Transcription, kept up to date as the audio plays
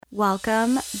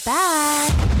Welcome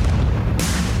back.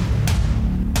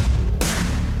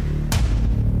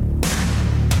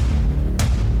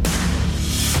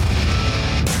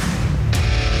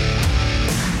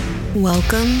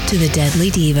 Welcome to the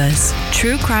Deadly Divas.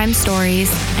 True crime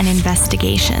stories and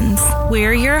investigations.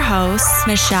 We're your hosts,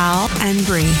 Michelle and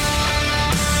Bri.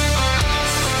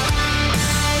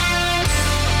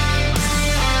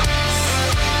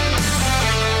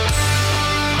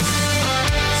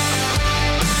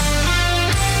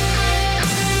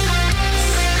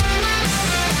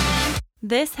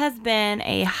 This has been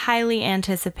a highly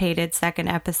anticipated second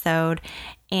episode,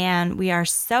 and we are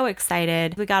so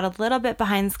excited. We got a little bit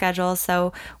behind schedule,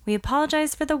 so we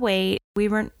apologize for the wait. We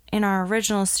weren't in our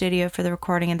original studio for the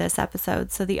recording of this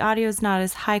episode, so the audio is not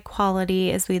as high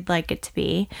quality as we'd like it to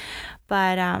be.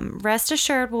 But rest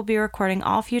assured, we'll be recording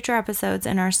all future episodes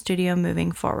in our studio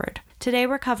moving forward. Today,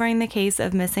 we're covering the case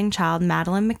of missing child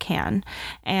Madeleine McCann,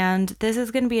 and this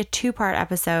is going to be a two-part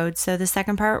episode, so the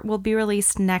second part will be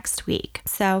released next week.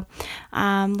 So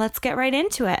let's get right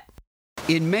into it.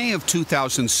 In May of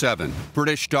 2007,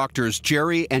 British doctors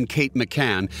Jerry and Kate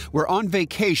McCann were on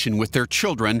vacation with their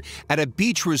children at a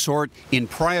beach resort in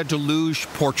Praia de Luz,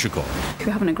 Portugal. We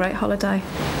were having a great holiday.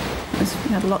 We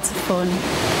had lots of fun.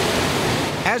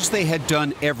 As they had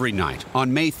done every night,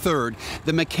 on May 3rd,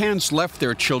 the McCanns left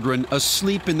their children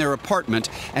asleep in their apartment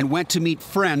and went to meet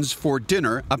friends for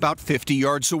dinner about 50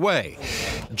 yards away.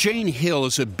 Jane Hill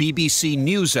is a BBC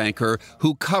News anchor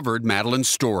who covered Madeleine's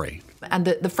story. And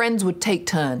the friends would take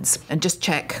turns and just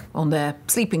check on their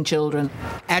sleeping children.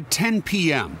 At 10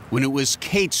 p.m., when it was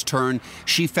Kate's turn,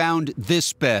 she found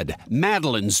this bed,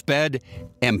 Madeleine's bed,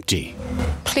 empty.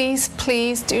 Please,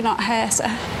 please do not hurt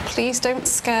her. Please don't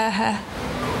scare her.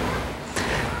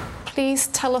 Please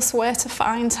tell us where to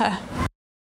find her.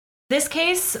 This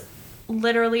case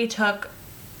literally took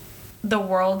the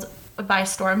world by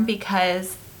storm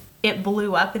because it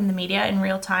blew up in the media in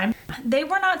real time. They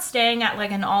were not staying at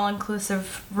like an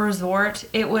all-inclusive resort.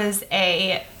 It was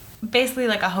basically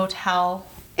like a hotel.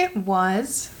 It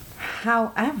was.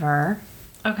 However...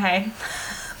 Okay.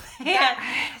 Yeah.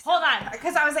 Hold on.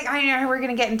 Because I was like, I know we're going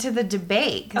to get into the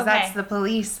debate because that's the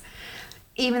police.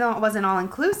 Even though it wasn't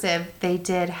all-inclusive, they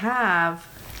did have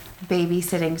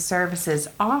babysitting services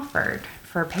offered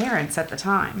for parents at the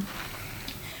time.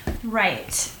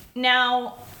 Right.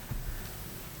 Now,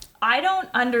 I don't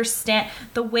understand.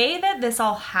 The way that this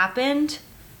all happened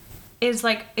is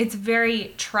like, it's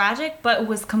very tragic, but it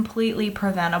was completely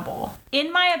preventable.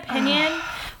 In my opinion,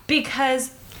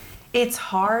 because... It's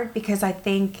hard because I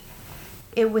think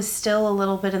it was still a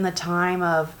little bit in the time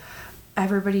of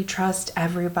everybody trust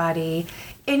everybody.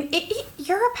 And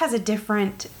Europe has a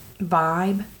different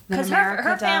vibe than America does. Because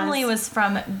her family was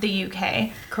from the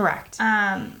UK. Correct.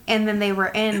 And then they were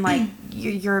in like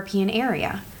European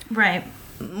area. Right.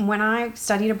 When I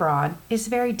studied abroad, it's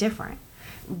very different.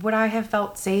 Would I have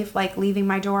felt safe like leaving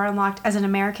my door unlocked as an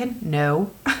American?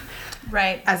 No.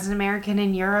 Right. As an American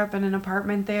in Europe in an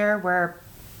apartment there where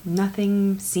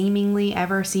nothing seemingly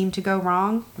ever seemed to go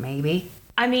wrong? Maybe.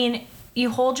 I mean,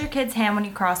 you hold your kid's hand when you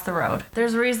cross the road.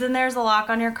 There's a reason there's a lock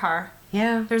on your car.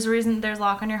 Yeah. There's a reason there's a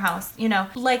lock on your house. You know,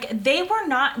 like they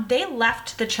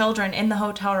left the children in the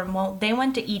hotel room. Well, they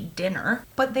went to eat dinner.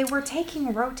 But they were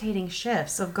taking rotating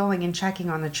shifts of going and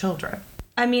checking on the children.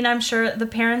 I mean, I'm sure the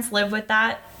parents live with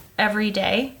that every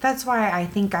day. That's why I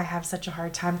think I have such a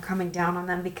hard time coming down on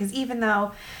them, because even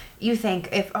though you think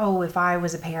if I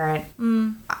was a parent,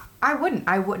 I wouldn't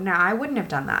have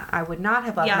done that. I would not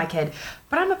have loved my kid.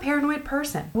 But I'm a paranoid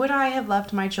person. Would I have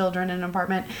left my children in an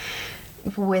apartment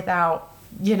without,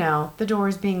 the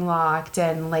doors being locked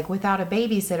and like without a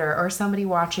babysitter or somebody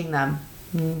watching them?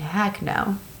 Heck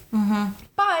no. Mm-hmm.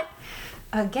 But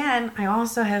again, I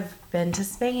also have been to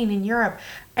Spain and Europe,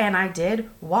 and I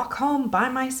did walk home by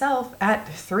myself at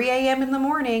 3 a.m. in the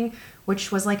morning,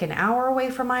 which was like an hour away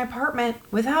from my apartment,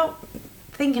 without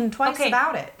thinking twice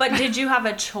about it. But did you have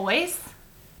a choice?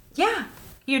 Yeah.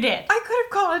 You did? I could have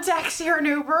called a taxi or an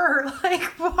Uber or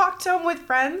like walked home with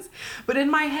friends, but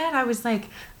in my head I was like,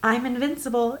 I'm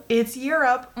invincible. It's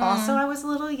Europe. Also, I was a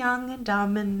little young and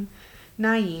dumb and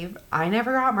naive. I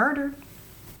never got murdered.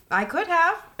 I could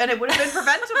have, and it would have been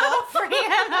preventable.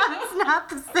 It's not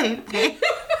the same thing.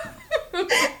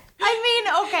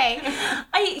 I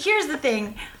mean, here's the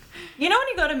thing. You know when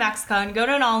you go to Mexico and you go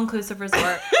to an all-inclusive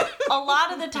resort, a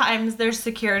lot of the times there's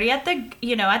security at the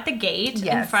gate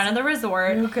in front of the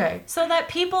resort. Okay. So that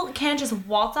people can't just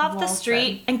waltz off the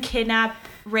street and kidnap,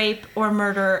 rape, or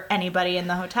murder anybody in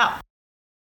the hotel.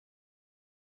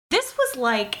 This was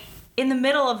like in the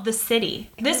middle of the city.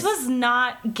 This was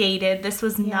not gated. This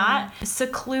was not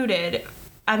secluded.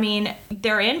 I mean,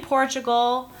 they're in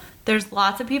Portugal. There's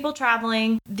lots of people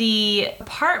traveling. The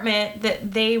apartment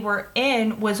that they were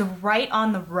in was right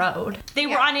on the road. They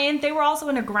were also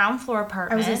in a ground floor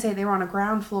apartment. I was going to say they were on a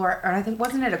ground floor, and I think,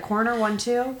 wasn't it a corner one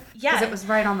too? Yeah. Because it was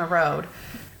right on the road,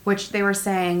 which they were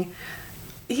saying,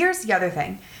 here's the other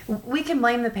thing. We can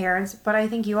blame the parents, but I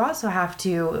think you also have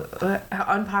to,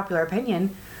 unpopular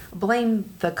opinion, blame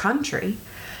the country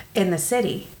in the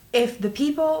city. If the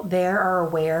people there are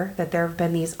aware that there have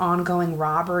been these ongoing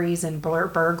robberies and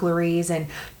burglaries and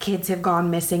kids have gone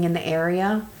missing in the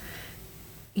area,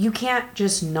 you can't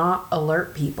just not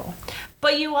alert people.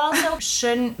 But you also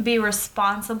shouldn't be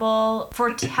responsible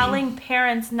for telling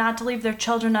parents not to leave their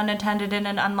children unattended in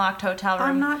an unlocked hotel room.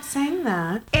 I'm not saying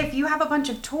that. If you have a bunch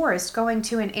of tourists going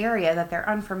to an area that they're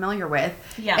unfamiliar with,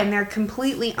 and they're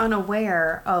completely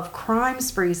unaware of crime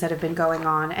sprees that have been going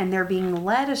on, and they're being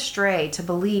led astray to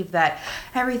believe that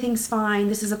everything's fine,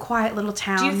 this is a quiet little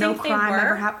town, Do you no think crime they were?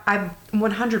 ever happened. I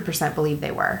 100% believe they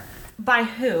were. By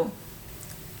who?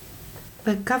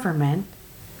 The government.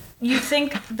 You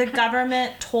think the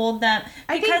government told them?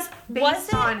 Because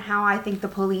based on how I think the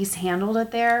police handled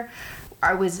it there,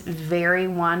 I was very,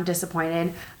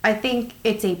 disappointed. I think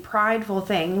it's a prideful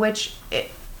thing, which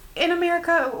in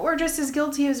America, we're just as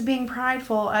guilty as being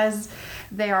prideful as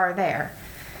they are there.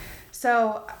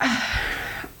 So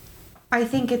I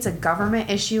think it's a government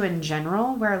issue in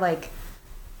general where, like,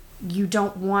 you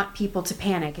don't want people to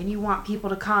panic and you want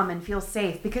people to come and feel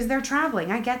safe because they're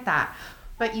traveling. I get that.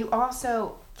 But you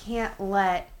also can't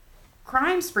let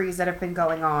crime sprees that have been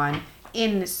going on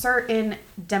in certain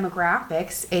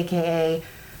demographics, aka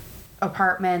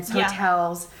apartments,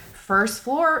 hotels, first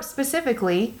floor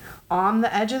specifically, on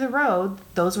the edge of the road,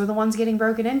 those were the ones getting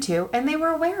broken into, and they were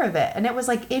aware of it, and it was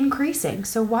like increasing.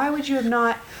 So why would you have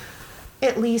not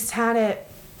at least had it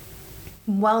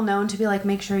well known to be like,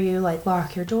 make sure you like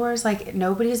lock your doors, like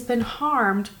nobody's been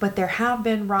harmed, but there have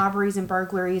been robberies and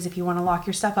burglaries if you want to lock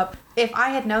your stuff up. If I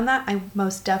had known that, I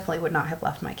most definitely would not have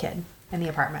left my kid in the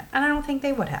apartment, and I don't think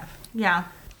they would have. Yeah.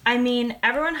 I mean,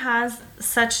 everyone has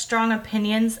such strong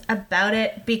opinions about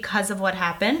it because of what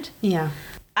happened. Yeah.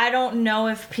 I don't know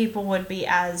if people would be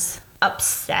as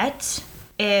upset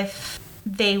if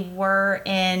they were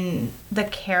in the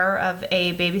care of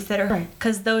a babysitter,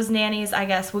 because those nannies, I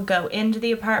guess, would go into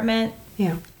the apartment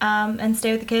and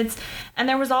stay with the kids, and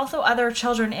there was also other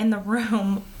children in the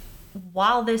room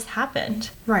while this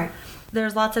happened. Right.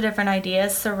 There's lots of different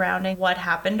ideas surrounding what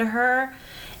happened to her,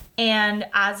 and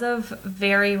as of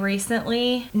very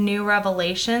recently, new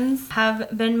revelations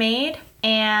have been made,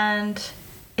 and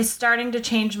it's starting to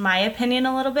change my opinion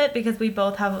a little bit because we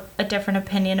both have a different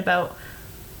opinion about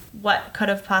what could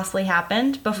have possibly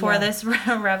happened before this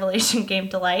revelation came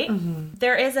to light. Mm-hmm.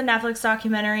 There is a Netflix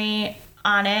documentary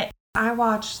on it. I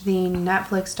watched the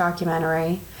Netflix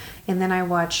documentary, and then I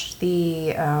watched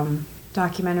the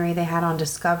documentary they had on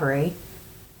Discovery.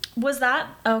 Was that?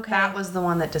 Okay. That was the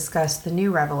one that discussed the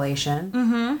new revelation.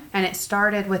 Mm-hmm. And it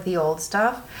started with the old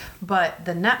stuff, but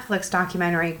the Netflix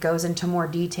documentary goes into more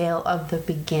detail of the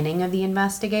beginning of the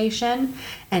investigation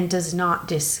and does not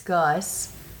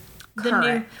discuss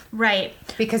current. Right.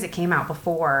 Because it came out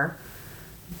before.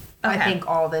 Okay. I think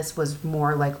all this was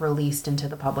more like released into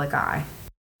the public eye.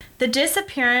 The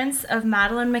Disappearance of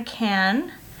Madeleine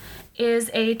McCann is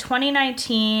a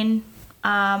 2019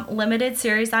 limited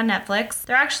series on Netflix.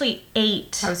 There are actually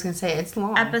 8. I was going to say, it's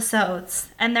long. Episodes.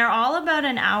 And they're all about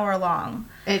an hour long.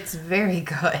 It's very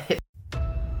good.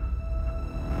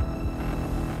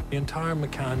 The entire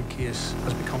McCann case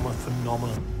has become a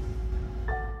phenomenon.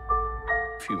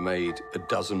 If you made a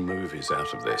dozen movies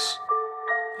out of this,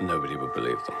 nobody would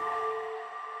believe them.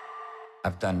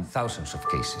 I've done thousands of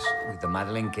cases. With the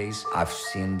Madeleine case, I've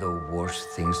seen the worst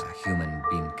things a human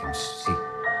being can see.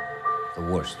 The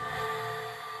worst.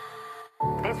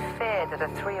 It's feared that a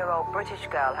 3-year-old British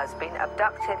girl has been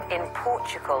abducted in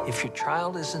Portugal. If your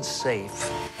child isn't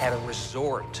safe at a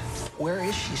resort, where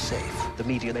is she safe? The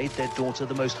media made their daughter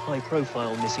the most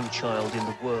high-profile missing child in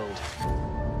the world.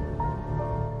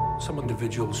 Some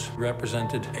individuals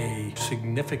represented a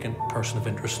significant person of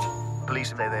interest. Police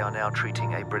say they are now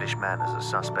treating a British man as a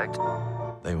suspect.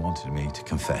 They wanted me to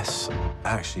confess.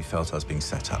 I actually felt I was being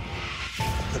set up.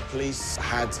 The police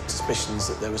had suspicions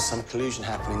that there was some collusion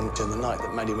happening during the night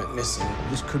that Maddie went missing.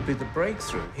 This could be the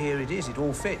breakthrough. Here it is, it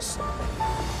all fits.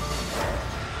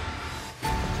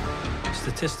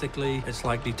 Statistically, it's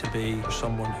likely to be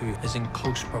someone who is in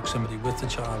close proximity with the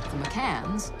child. The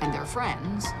McCanns and their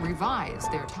friends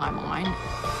revised their timeline.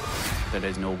 There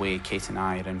is no way Kate and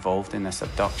I are involved in this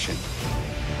abduction.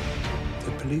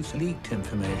 The police leaked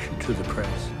information to the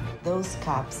press. Those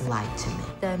cops lied to me.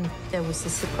 Then there was the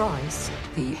surprise.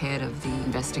 The head of the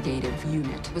investigative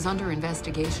unit was under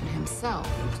investigation himself.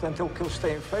 Portanto, que eles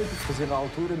têm feito, fazer na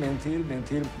altura,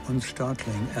 mentir. One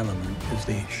startling element is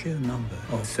the sheer number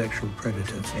of sexual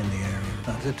predators in the area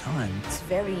at the time. It's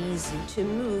very easy to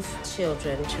move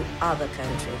children to other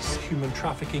countries. Human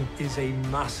trafficking is a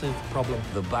massive problem.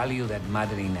 The value that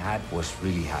Madeleine had was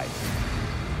really high.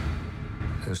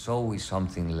 There's always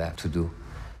something left to do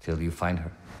till you find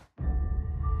her.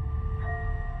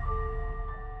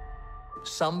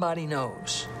 Somebody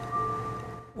knows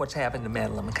what's happened to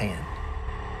Madeleine McCann.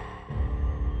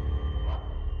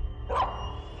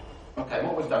 Okay,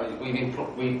 what we've done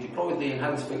is we've deployed the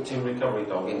enhanced victim recovery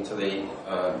dog into the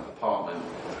apartment.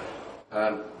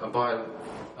 And by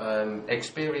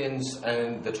experience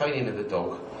and the training of the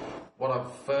dog, what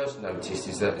I've first noticed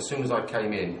is that as soon as I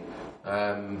came in,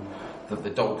 that the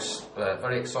dog's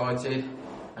very excited,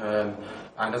 and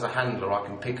as a handler I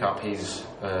can pick up his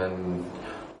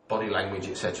body language,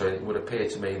 etc. It would appear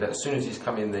to me that as soon as he's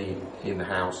come in the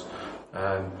house,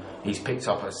 he's picked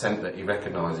up a scent that he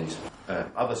recognises.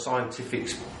 Other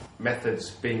scientific methods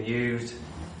being used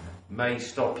may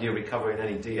stop you recovering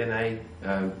any DNA,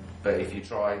 but if you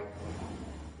try,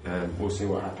 we'll see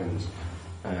what happens.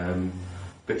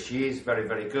 But she is very,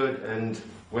 very good, and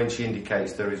when she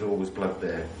indicates there is always blood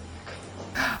there.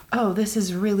 Oh, this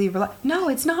is really No,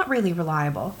 it's not really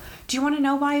reliable. Do you want to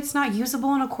know why it's not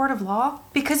usable in a court of law?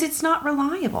 Because it's not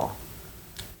reliable.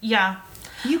 Yeah.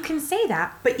 You can say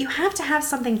that, but you have to have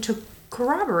something to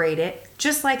corroborate it,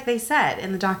 just like they said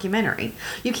in the documentary.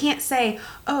 You can't say,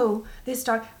 oh, this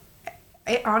dog...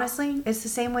 honestly, it's the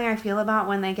same way I feel about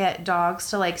when they get dogs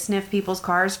to, like, sniff people's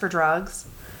cars for drugs.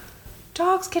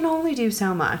 Dogs can only do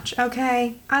so much,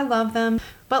 okay? I love them,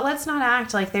 but let's not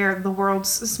act like they're the world's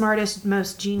smartest,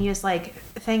 most genius, like,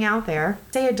 thing out there.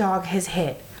 Say a dog has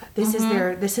hit. This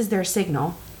is their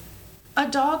signal. A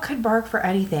dog could bark for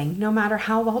anything, no matter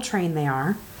how well trained they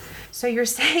are. So you're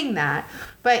saying that,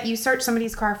 but you search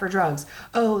somebody's car for drugs.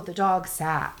 Oh, the dog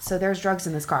sat, so there's drugs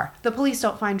in this car. The police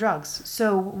don't find drugs,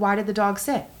 so why did the dog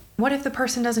sit? What if the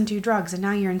person doesn't do drugs and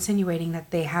now you're insinuating that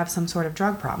they have some sort of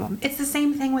drug problem? It's the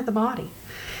same thing with the body.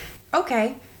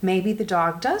 Okay, maybe the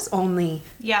dog does only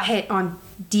hit on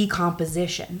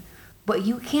decomposition, but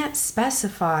you can't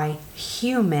specify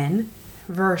human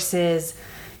versus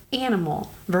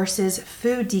animal versus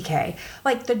food decay.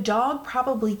 Like, the dog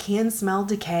probably can smell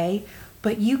decay,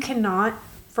 but you cannot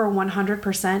for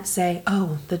 100% say,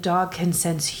 oh, the dog can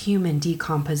sense human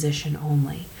decomposition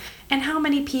only. And how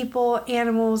many people,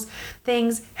 animals,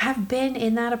 things have been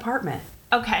in that apartment?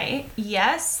 Okay,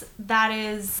 yes, that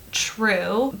is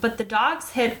true, but the dogs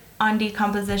hit on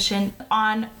decomposition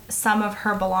on some of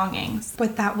her belongings.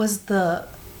 But that was the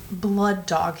blood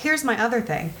dog. Here's my other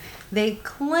thing. They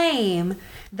claim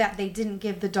that they didn't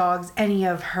give the dogs any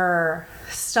of her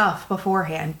stuff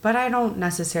beforehand, but I don't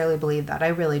necessarily believe that. I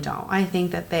really don't. I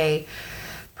think that they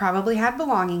probably had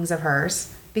belongings of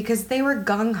hers because they were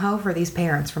gung-ho for these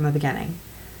parents from the beginning.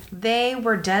 They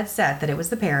were dead set that it was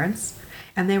the parents,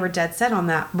 and they were dead set on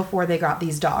that before they got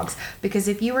these dogs. Because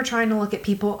if you were trying to look at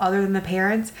people other than the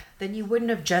parents, then you wouldn't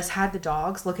have just had the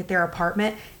dogs look at their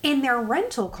apartment in their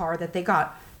rental car that they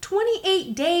got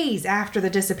 28 days after the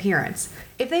disappearance.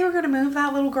 If they were going to move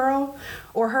that little girl,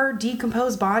 or her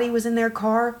decomposed body was in their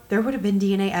car, there would have been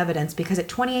DNA evidence, because at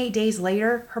 28 days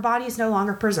later, her body is no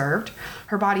longer preserved,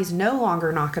 her body's no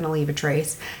longer not going to leave a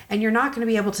trace, and you're not going to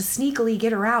be able to sneakily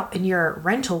get her out in your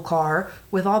rental car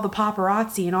with all the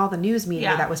paparazzi and all the news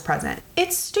media that was present.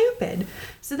 It's stupid.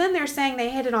 So then they're saying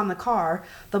they hit it on the car,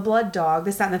 the blood dog,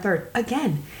 this, that, and the third.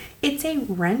 Again, it's a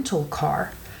rental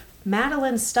car.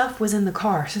 Madeleine's stuff was in the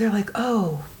car, so they're like,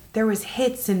 oh, there was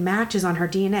hits and matches on her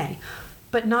DNA.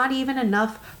 But not even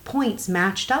enough points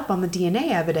matched up on the DNA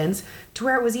evidence to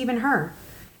where it was even her.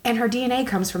 And her DNA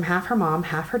comes from half her mom,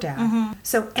 half her dad. Mm-hmm.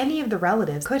 So any of the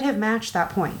relatives could have matched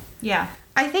that point. Yeah.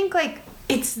 I think, like,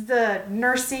 it's the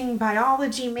nursing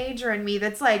biology major in me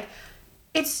that's like,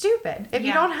 it's stupid. If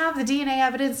you don't have the DNA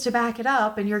evidence to back it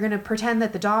up and you're going to pretend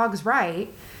that the dog's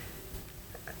right...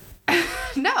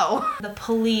 No. The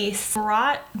police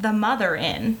brought the mother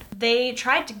in. They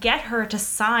tried to get her to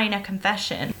sign a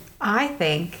confession. I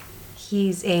think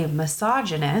he's a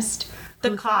misogynist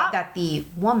who thought that the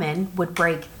woman would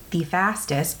break the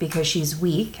fastest because she's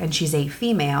weak and she's a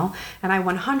female, and I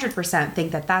 100%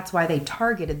 think that that's why they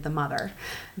targeted the mother.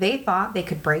 They thought they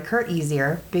could break her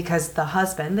easier because the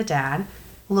husband, the dad,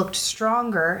 looked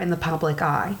stronger in the public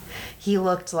eye. He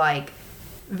looked like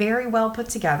very well put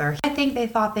together. I think they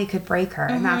thought they could break her,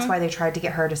 and that's why they tried to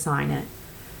get her to sign it.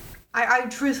 I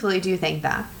truthfully do think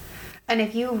that. And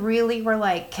if you really were,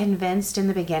 like, convinced in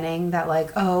the beginning that,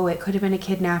 like, oh, it could have been a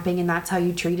kidnapping and that's how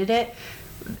you treated it,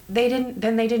 they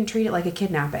didn't treat it like a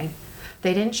kidnapping.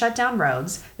 They didn't shut down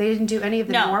roads. They didn't do any of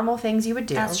the normal things you would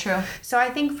do. That's true. So I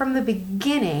think from the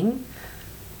beginning,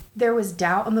 there was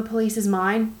doubt on the police's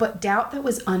mind, but doubt that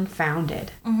was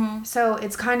unfounded. Mm-hmm. So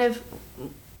it's kind of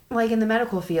like in the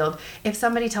medical field. If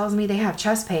somebody tells me they have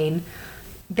chest pain,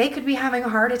 they could be having a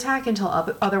heart attack until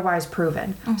otherwise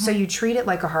proven. Mm-hmm. So you treat it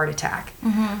like a heart attack.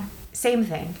 Mm-hmm. Same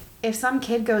thing. If some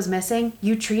kid goes missing,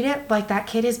 you treat it like that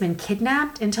kid has been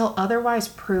kidnapped until otherwise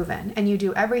proven. And you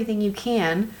do everything you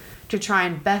can to try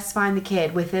and best find the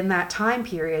kid within that time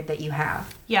period that you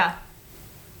have. Yeah.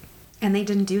 And they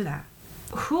didn't do that.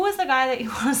 Who was the guy that you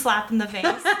want to slap in the face?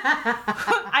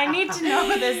 I need to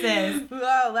know who this is.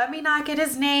 Whoa, let me not get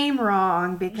his name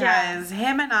wrong because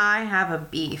him and I have a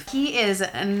beef. He is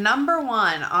number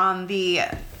one on the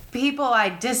people I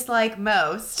dislike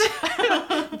most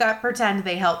that pretend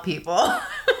they help people.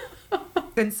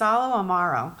 Gonzalo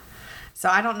Amaro. So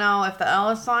I don't know if the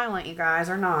L is silent, you guys,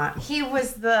 or not. He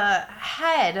was the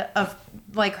head of,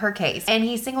 like, her case. And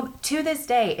he to this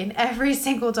day, in every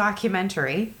single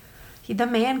documentary, the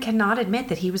man cannot admit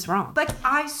that he was wrong. Like,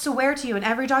 I swear to you, in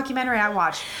every documentary I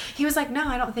watched, he was like, no,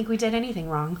 I don't think we did anything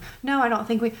wrong. No, I don't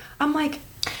think we... I'm like,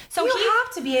 so you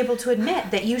have to be able to admit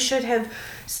that you should have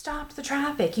stopped the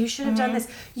traffic. You should have done this.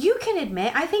 You can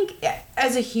admit, I think,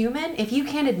 as a human, if you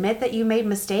can't admit that you made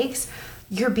mistakes,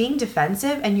 you're being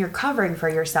defensive and you're covering for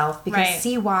yourself because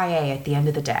CYA at the end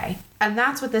of the day. And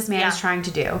that's what this man is trying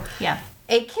to do. Yeah.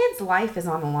 A kid's life is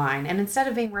on the line, and instead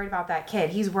of being worried about that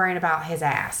kid, he's worrying about his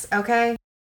ass, okay?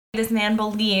 This man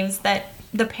believes that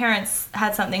the parents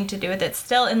had something to do with it,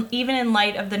 still, even in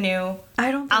light of the new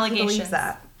I don't think allegations. He believes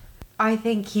that. I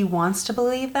think he wants to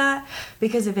believe that,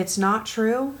 because if it's not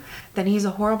true, then he's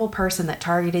a horrible person that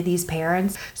targeted these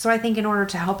parents. So I think in order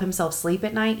to help himself sleep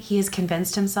at night, he has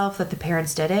convinced himself that the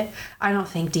parents did it. I don't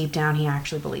think deep down he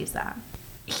actually believes that.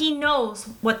 He knows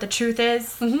what the truth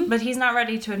is, but he's not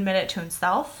ready to admit it to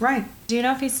himself. Right. Do you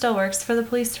know if he still works for the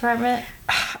police department?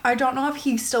 I don't know if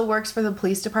he still works for the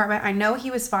police department. I know he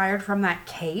was fired from that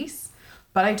case,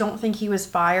 but I don't think he was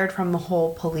fired from the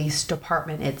whole police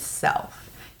department itself.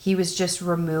 He was just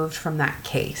removed from that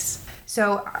case.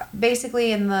 So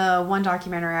basically in the one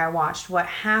documentary I watched, what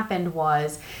happened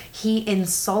was he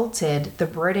insulted the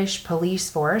British police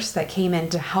force that came in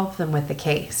to help them with the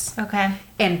case. Okay.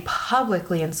 And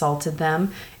publicly insulted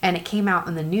them, and it came out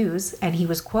in the news, and he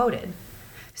was quoted.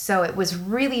 So it was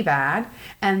really bad.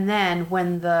 And then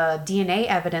when the DNA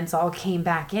evidence all came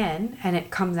back in and it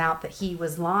comes out that he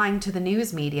was lying to the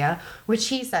news media, which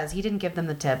he says he didn't give them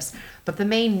the tips, but the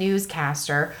main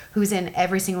newscaster, who's in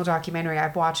every single documentary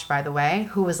I've watched, by the way,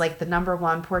 who was like the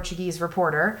 #1 Portuguese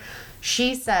reporter,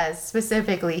 she says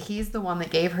specifically he's the one that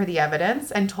gave her the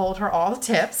evidence and told her all the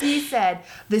tips. He said,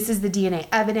 this is the DNA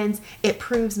evidence. It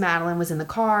proves Madeleine was in the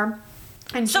car.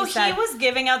 And so he was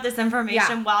giving out this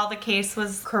information while the case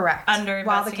was under investigation.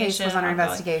 While the case was under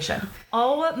investigation.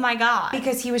 Oh my God.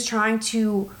 Because he was trying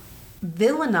to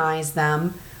villainize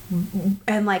them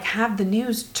and like have the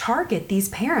news target these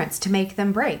parents to make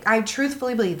them break. I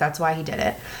truthfully believe that's why he did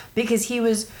it. Because he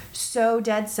was so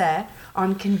dead set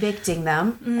on convicting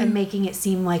them and making it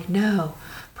seem like, no,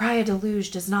 Praia de Luz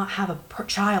does not have a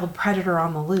child predator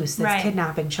on the loose that's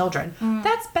kidnapping children.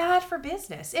 That's bad for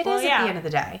business. It is at the end of the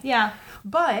day. Yeah.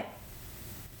 But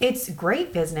it's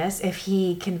great business if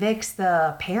he convicts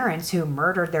the parents who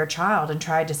murdered their child and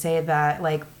tried to say that,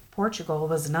 like, Portugal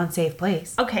was an unsafe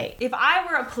place. Okay, if I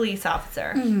were a police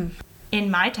officer in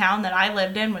my town that I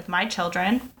lived in with my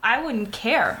children, I wouldn't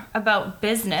care about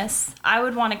business. I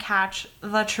would want to catch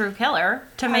the true killer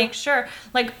to make sure,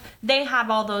 like, they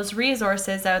have all those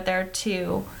resources out there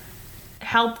to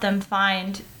help them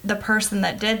find the person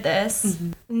that did this,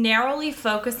 narrowly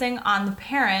focusing on the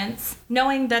parents,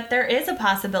 knowing that there is a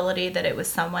possibility that it was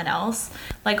someone else.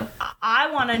 Like, I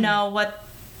want to know what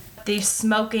the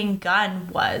smoking gun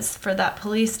was for that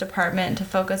police department to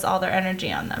focus all their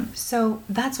energy on them. So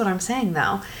that's what I'm saying,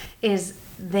 though, is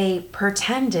they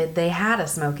pretended they had a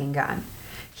smoking gun.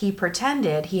 He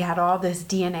pretended he had all this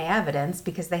DNA evidence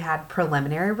because they had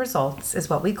preliminary results, is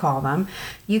what we call them.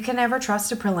 You can never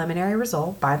trust a preliminary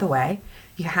result, by the way.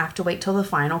 You have to wait till the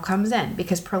final comes in,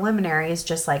 because preliminary is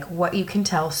just like what you can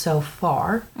tell so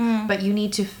far. But you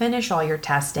need to finish all your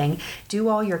testing, do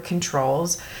all your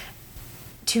controls,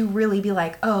 to really be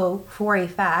like, oh, for a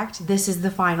fact, this is the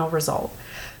final result.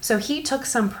 So he took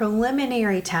some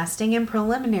preliminary testing and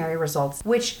preliminary results,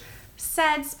 which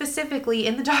said specifically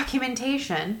in the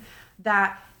documentation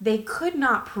that They could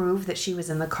not prove that she was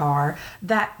in the car,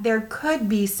 that there could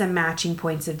be some matching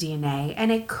points of DNA,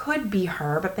 and it could be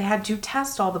her, but they had to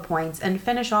test all the points and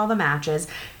finish all the matches.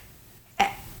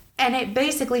 And it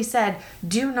basically said,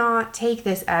 do not take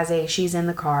this as a she's in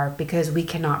the car because we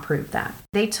cannot prove that.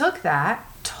 They took that,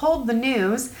 told the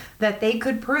news that they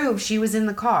could prove she was in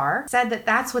the car, said that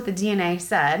that's what the DNA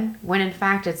said, when in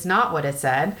fact it's not what it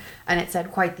said, and it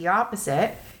said quite the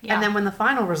opposite. Yeah. And then when the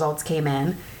final results came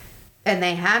in and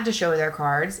they had to show their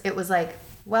cards, it was like,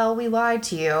 well, we lied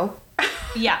to you.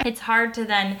 Yeah, it's hard to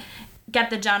then get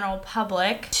the general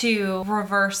public to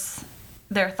reverse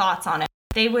their thoughts on it.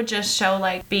 They would just show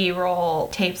like B-roll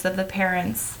tapes of the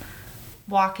parents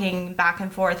walking back and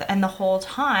forth, and the whole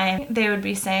time they would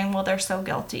be saying, well, they're so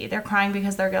guilty. They're crying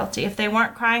because they're guilty. If they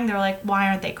weren't crying, they're like, why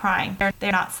aren't they crying?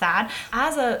 They're not sad.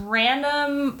 As a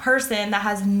random person that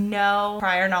has no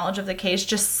prior knowledge of the case,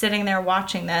 just sitting there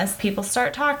watching this, people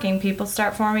start talking, people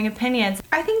start forming opinions.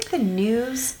 I think the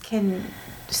news can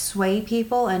sway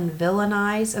people and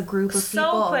villainize a group of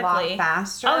people quickly. A lot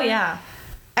faster. Oh, yeah.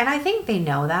 And I think they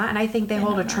know that, and I think they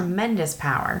hold a tremendous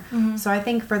power. Mm-hmm. So I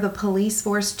think for the police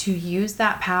force to use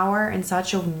that power in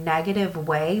such a negative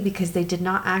way because they did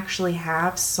not actually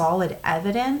have solid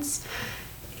evidence,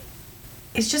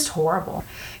 it's just horrible.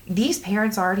 These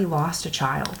parents already lost a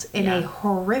child in a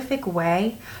horrific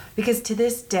way because to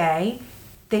this day,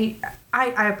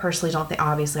 I personally don't think,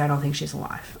 obviously I don't think she's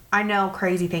alive. I know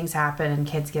crazy things happen and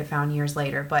kids get found years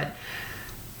later, but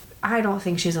I don't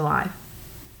think she's alive.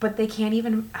 But they can't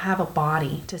even have a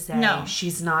body to say, no,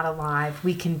 she's not alive.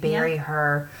 We can bury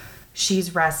her.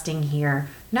 She's resting here.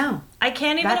 No. I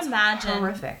can't even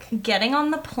imagine getting on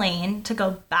the plane to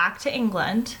go back to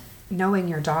England. Knowing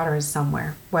your daughter is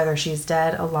somewhere. Whether she's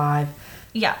dead, alive.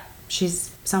 Yeah.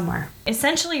 She's somewhere.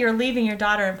 Essentially, you're leaving your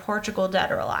daughter in Portugal dead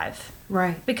or alive.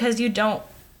 Right. Because you don't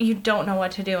know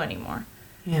what to do anymore.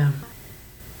 Yeah.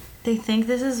 They think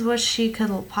this is what she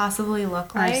could possibly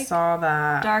look like. I saw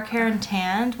that. Dark hair and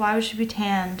tanned. Why would she be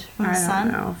tanned? From the sun?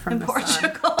 I don't know. From in the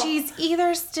Portugal. Sun. She's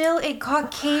either still a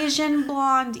Caucasian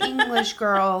blonde English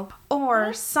girl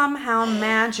or somehow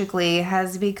magically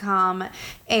has become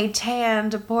a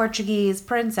tanned Portuguese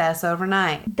princess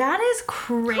overnight. That is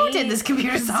crazy. Who did this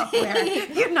computer software?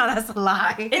 You know that's a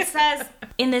lie. It says,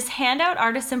 in this handout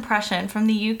artist impression from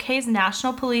the UK's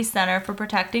National Police Centre for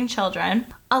Protecting Children,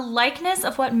 a likeness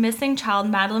of what missing child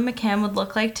Madeleine McCann would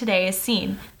look like today is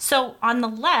seen. So on the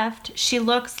left, she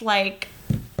looks like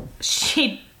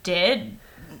she did,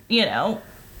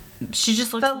 she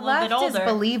just looks a little bit older. The left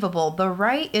is believable. The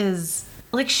right is...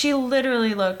 Like, she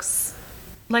literally looks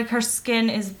like her skin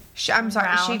is I'm sorry,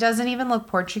 brown. She doesn't even look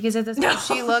Portuguese at this point. No.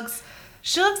 She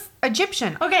looks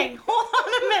Egyptian. Okay, hold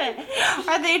on a minute.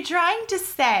 Are they trying to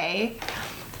say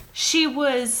she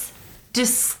was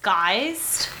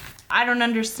disguised? I don't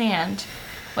understand.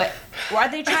 What? Are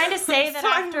they trying to say that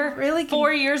after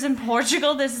 4 years in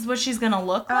Portugal, this is what she's going to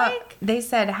look like? They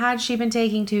said, had she been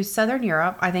taken to Southern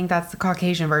Europe, I think that's the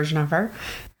Caucasian version of her,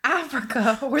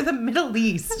 Africa, or the Middle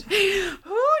East.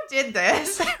 Who did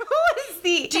this?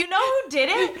 Do you know who did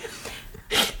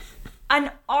it? An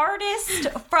artist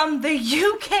from the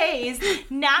UK's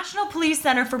National Police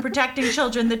Centre for Protecting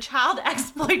Children, the Child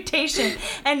Exploitation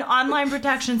and Online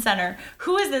Protection Center.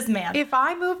 Who is this man? If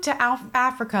I move to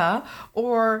Africa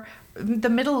or the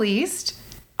Middle East,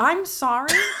 I'm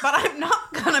sorry, but I'm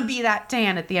not going to be that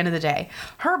tan at the end of the day.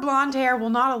 Her blonde hair will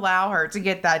not allow her to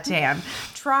get that tan,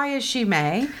 try as she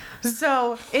may.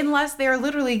 So unless they're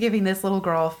literally giving this little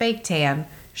girl a fake tan,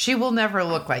 she will never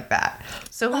look like that.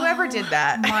 So whoever did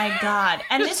that. My God.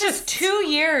 And this is 2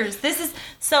 years.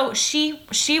 So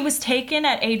she was taken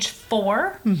at age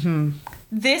 4. Mm-hmm.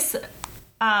 This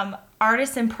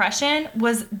artist impression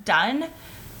was done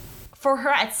for her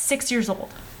at 6 years old.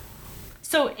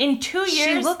 So in 2 years.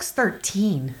 She looks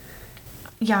 13.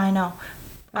 Yeah, I know.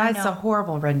 That's a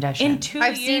horrible rendition. In 2 years.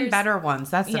 I've seen better ones.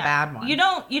 That's the bad one. You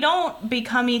don't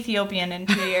become Ethiopian in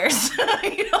 2 years.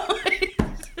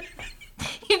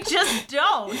 You just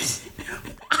don't.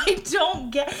 I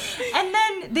don't get. And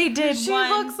then they did. She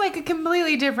looks like a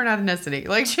completely different ethnicity.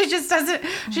 Like she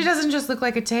doesn't just look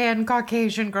like a tan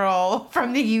Caucasian girl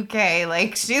from the UK.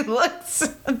 Like she looks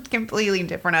a completely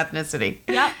different ethnicity.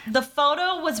 Yep. The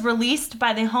photo was released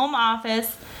by the Home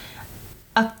Office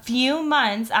a few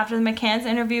months after the McCann's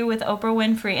interview with Oprah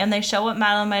Winfrey, and they show what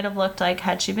Madeleine might have looked like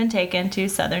had she been taken to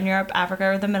Southern Europe, Africa,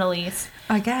 or the Middle East.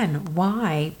 Again,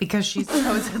 why? Because she's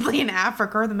supposedly in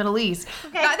Africa or the Middle East.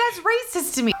 Okay. That's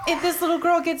racist to me. If this little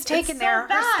girl gets taken there,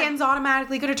 her skin's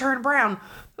automatically going to turn brown.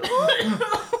 Who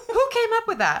came up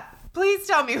with that? Please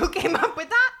tell me who came up with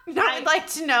that. I would like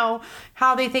to know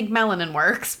how they think melanin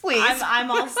works, please. I'm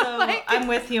also I'm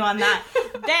with you on that.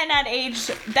 Then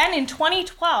in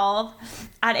 2012,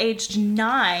 at age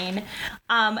 9,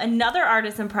 another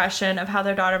artist's impression of how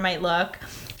their daughter might look.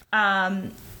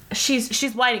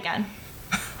 She's white again.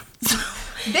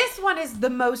 This one is the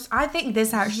most, I think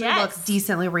this actually looks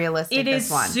decently realistic. It is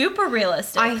super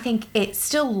realistic. I think it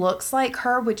still looks like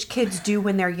her, which kids do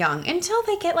when they're young. Until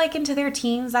they get like into their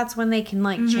teens, that's when they can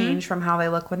like change from how they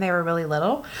look when they were really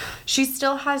little. She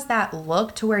still has that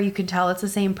look to where you can tell it's the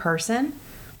same person,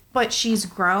 but she's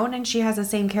grown and she has the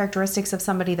same characteristics of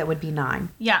somebody that would be 9.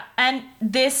 Yeah, and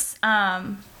this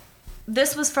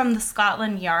was from the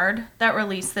Scotland Yard that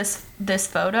released this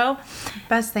photo.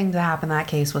 Best thing to happen in that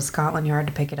case was Scotland Yard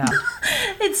to pick it up.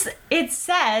 It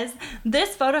says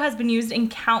this photo has been used in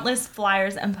countless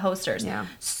flyers and posters. Yeah.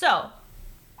 So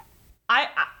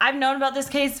I've known about this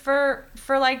case for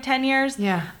like 10 years.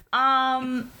 Yeah.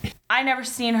 I never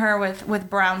seen her with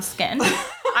brown skin.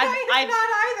 I've not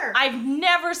either. I've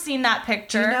never seen that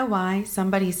picture. Do you know why?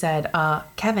 Somebody said,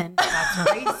 Kevin, that's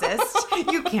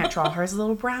racist. You can't draw her as a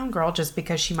little brown girl just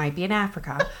because she might be in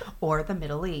Africa or the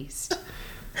Middle East.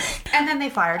 And then they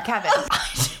fired Kevin.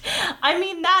 I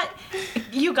mean,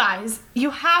 you guys, you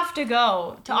have to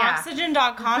go to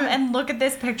oxygen.com and look at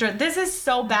this picture. This is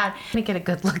so bad. Let me get a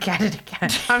good look at it again.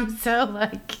 I'm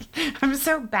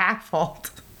so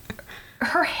baffled.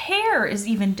 Her hair is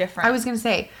even different. I was going to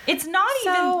say, it's not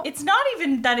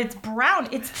even that it's brown.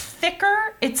 It's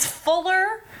thicker, it's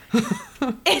fuller.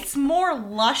 It's more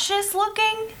luscious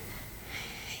looking.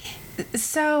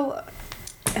 So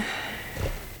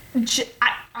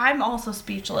I'm also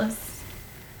speechless.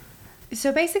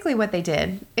 So basically what they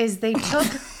did is they took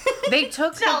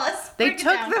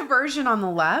the version on the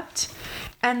left,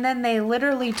 and then they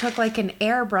literally took like an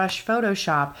airbrush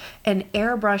Photoshop and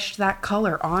airbrushed that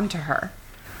color onto her.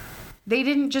 They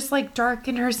didn't just like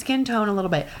darken her skin tone a little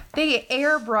bit. They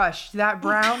airbrushed that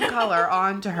brown color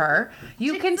onto her.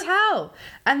 You can tell.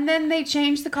 And then they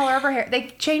changed the color of her hair. They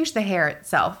changed the hair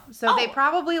itself. So they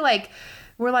probably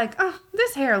were like, oh,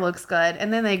 this hair looks good.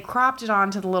 And then they cropped it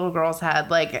onto the little girl's head.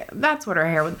 Like, that's what her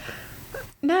hair was.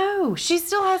 No, she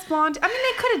still has blonde. I mean,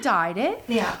 they could have dyed it.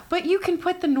 Yeah. But you can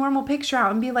put the normal picture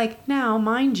out and be like, now,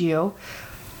 mind you,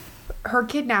 her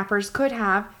kidnappers could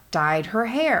have dyed her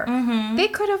hair. Mm-hmm. They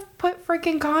could have put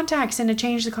freaking contacts in to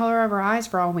change the color of her eyes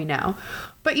for all we know.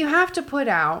 But you have to put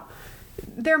out,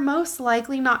 they're most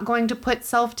likely not going to put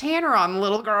self-tanner on the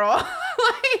little girl.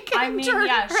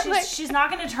 She's not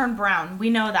going to turn brown.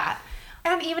 We know that.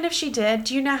 And even if she did,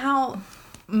 do you know how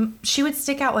she would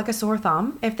stick out like a sore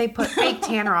thumb if they put fake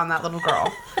tanner on that little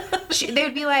girl? They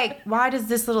would be like, why does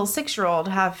this little 6-year-old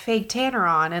have fake tanner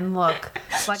on and look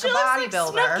like a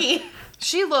bodybuilder? Like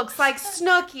she looks like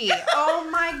Snooki. Oh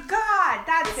my God,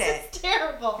 that's it. It's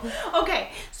terrible.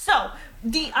 Okay, so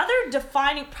the other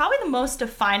probably the most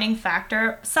defining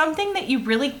factor, something that you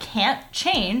really can't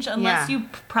change unless you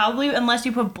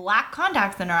put black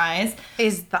contacts in her eyes,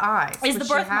 is the eyes. Is the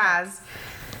birthmark. She has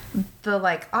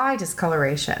the eye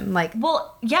discoloration.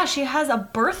 She has a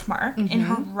birthmark in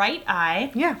her right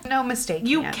eye. Yeah, no mistake.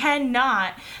 You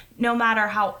cannot, no matter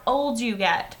how old you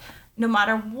get, no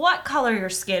matter what color your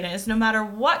skin is, no matter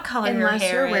what color your hair is.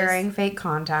 Unless you're wearing fake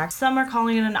contacts. Some are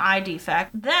calling it an eye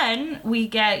defect. Then we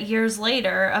get, years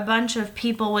later, a bunch of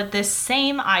people with this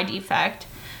same eye defect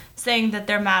saying that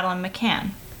they're Madeleine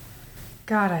McCann.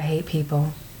 God, I hate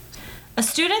people. A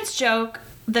student's joke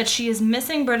that she is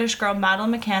missing British girl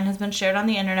Madeleine McCann has been shared on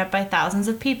the internet by thousands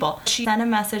of people. She sent a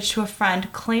message to a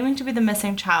friend claiming to be the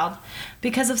missing child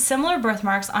because of similar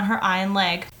birthmarks on her eye and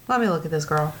leg. Let me look at this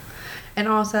girl. And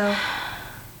also,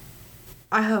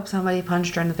 I hope somebody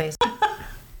punched her in the face.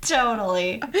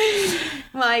 Totally.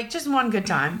 Just one good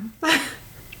time.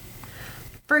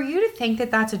 For you to think that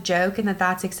that's a joke and that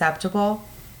that's acceptable,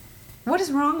 what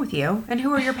is wrong with you? And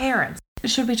who are your parents?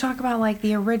 Should we talk about,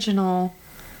 the original,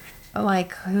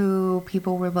 who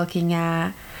people were looking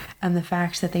at and the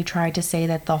fact that they tried to say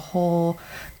that the whole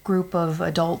group of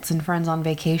adults and friends on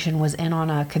vacation was in on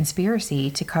a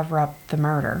conspiracy to cover up the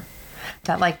murder?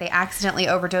 That they accidentally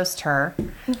overdosed her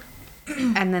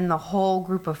and then the whole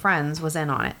group of friends was in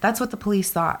on it. That's what the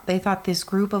police thought. They thought this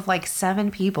group of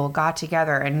 7 people got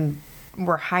together and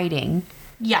were hiding.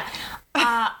 Yeah.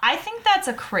 I think that's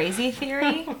a crazy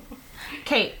theory.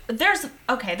 Okay, there's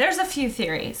a few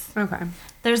theories. Okay.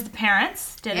 There's the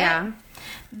parents did it.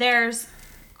 There's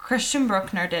Christian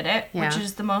Bruckner did it, which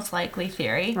is the most likely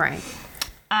theory. Right.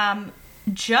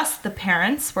 Just the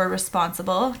parents were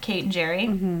responsible, Kate and Jerry.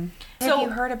 Mm-hmm. So, have you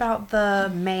heard about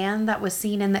the man that was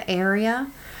seen in the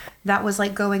area that was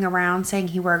like going around saying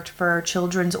he worked for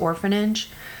Children's Orphanage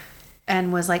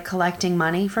and was like collecting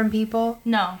money from people?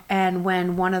 No. And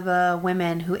when one of the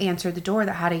women who answered the door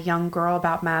that had a young girl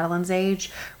about Madeleine's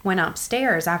age went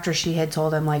upstairs after she had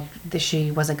told him like that she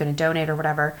wasn't going to donate or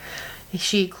whatever,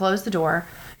 she closed the door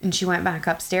and she went back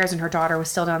upstairs and her daughter was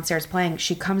still downstairs playing.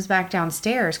 She comes back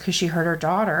downstairs because she heard her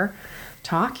daughter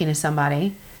talking to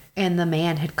somebody, and the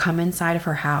man had come inside of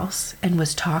her house and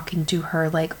was talking to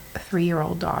her like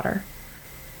 3-year-old daughter.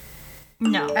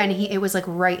 No. And it was like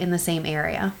right in the same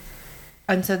area.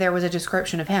 And so there was a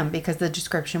description of him because the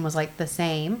description was like the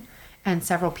same, and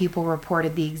several people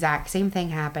reported the exact same thing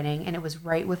happening, and it was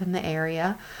right within the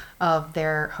area of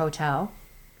their hotel,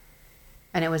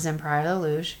 and it was in Praia da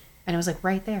Luz, and it was like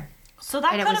right there. So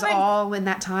that and it was all in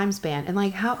that time span. And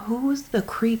like, who's the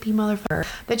creepy motherfucker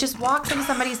that just walks into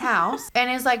somebody's house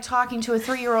and is like talking to a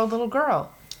 3-year-old little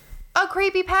girl? A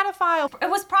creepy pedophile. It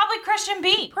was probably Christian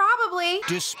B. Probably.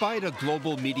 Despite a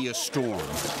global media storm,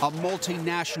 a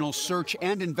multinational search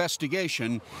and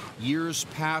investigation, years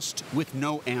passed with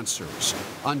no answers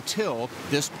until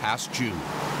this past June.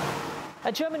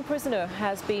 A German prisoner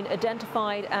has been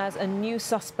identified as a new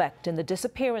suspect in the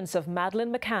disappearance of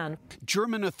Madeleine McCann.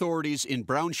 German authorities in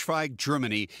Braunschweig,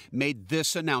 Germany, made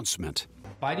this announcement.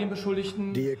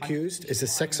 The accused is a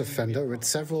sex offender with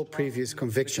several previous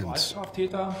convictions.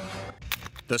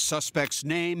 The suspect's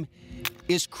name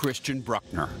is Christian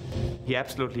Bruckner. He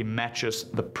absolutely matches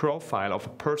the profile of a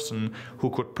person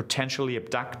who could potentially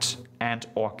abduct and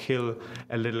or kill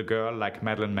a little girl like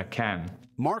Madeleine McCann.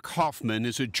 Mark Hoffman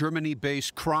is a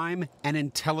Germany-based crime and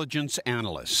intelligence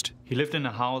analyst. He lived in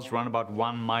a house run about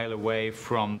 1 mile away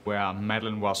from where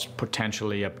Madeleine was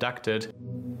potentially abducted.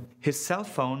 His cell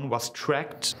phone was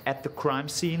tracked at the crime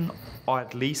scene, or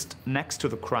at least next to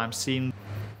the crime scene,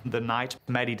 the night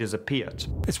Maddie disappeared.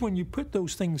 It's when you put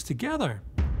those things together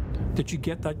that you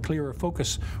get that clearer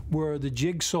focus where the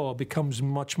jigsaw becomes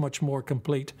much, much more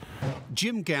complete.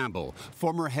 Jim Gamble,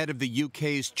 former head of the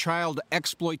UK's Child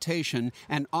Exploitation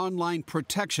and Online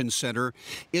Protection Centre,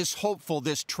 is hopeful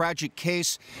this tragic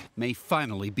case may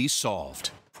finally be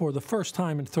solved. For the first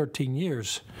time in 13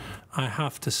 years, I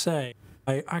have to say,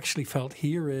 I actually felt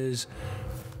here is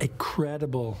a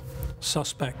credible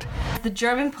suspect. The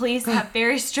German police have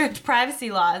very strict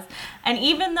privacy laws, and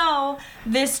even though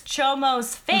this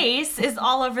Chomo's face is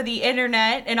all over the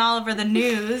internet and all over the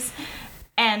news,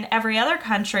 and every other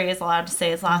country is allowed to say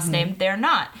his last name, they're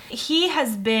not. He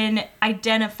has been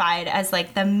identified as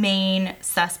like the main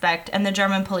suspect, and the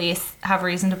German police have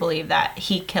reason to believe that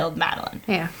he killed Madeleine.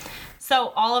 Yeah.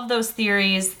 So all of those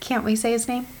theories... Can't we say his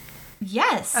name?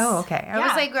 Yes. Oh, okay. I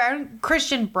was like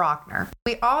Christian Bruckner.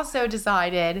 We also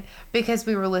decided, because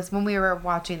we were when we were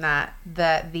watching that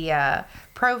the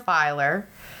profiler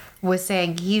was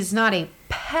saying he's not a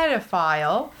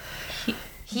pedophile.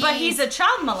 But he's a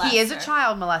child molester. He is a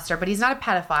child molester, but he's not a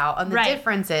pedophile. And the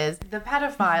difference is the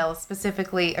pedophile is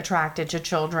specifically attracted to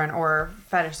children or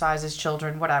fetishizes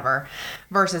children, whatever,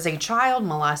 versus a child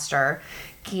molester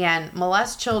can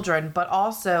molest children, but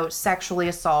also sexually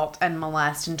assault and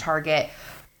molest and target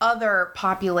other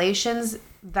populations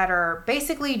that are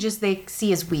basically just they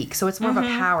see as weak. So it's more of a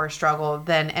power struggle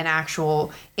than an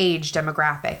actual age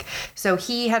demographic. So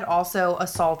he had also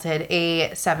assaulted a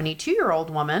 72-year-old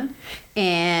woman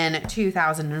in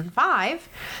 2005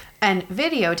 and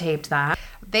videotaped that.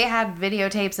 They had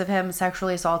videotapes of him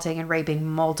sexually assaulting and raping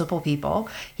multiple people.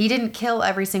 He didn't kill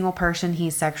every single person he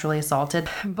sexually assaulted,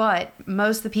 but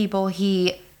most of the people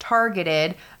he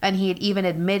targeted, and he had even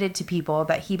admitted to people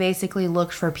that he basically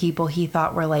looked for people he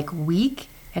thought were like weak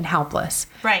and helpless.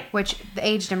 Right. Which the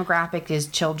age demographic is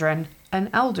children and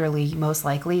elderly, most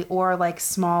likely, or like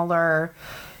smaller,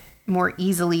 more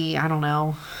easily,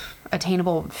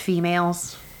 attainable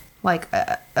females. Like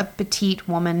a petite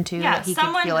woman too. Yeah, that he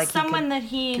could feel like someone that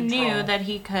he knew that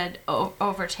he could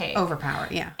overpower.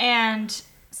 Yeah, and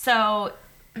so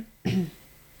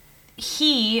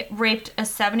he raped and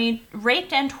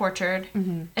tortured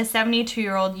a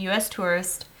 72-year-old U.S.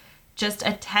 tourist just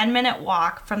a 10-minute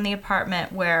walk from the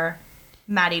apartment where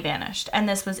Maddie vanished, and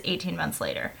this was 18 months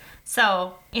later.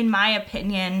 So, in my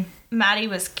opinion, Maddie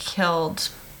was killed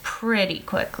pretty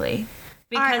quickly.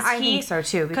 Because I think so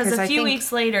too. Because a few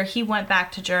weeks later, he went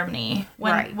back to Germany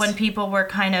when people were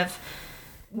kind of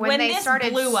when they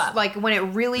started blew up, like when it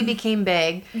really became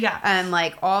big. Yeah, and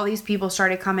like all these people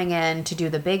started coming in to do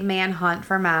the big man hunt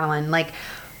for Madeleine. Like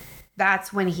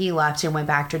that's when he left and went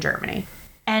back to Germany.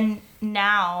 And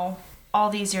now,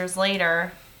 all these years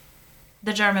later,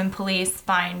 the German police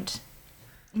find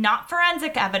not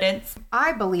forensic evidence.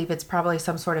 I believe it's probably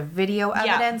some sort of video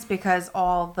evidence because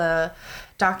all the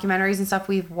documentaries and stuff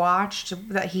we've watched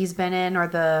that he's been in, or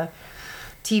the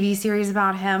TV series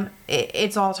about him,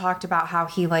 it's all talked about how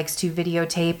he likes to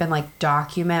videotape and like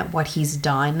document what he's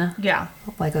done. Yeah.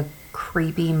 Like a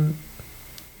creepy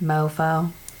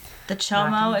mofo. The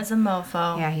Chomo is a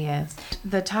mofo. Yeah, he is.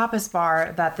 The tapas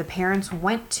bar that the parents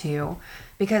went to,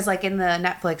 because like in the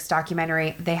Netflix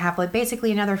documentary, they have like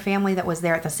basically another family that was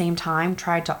there at the same time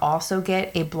tried to also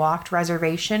get a blocked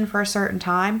reservation for a certain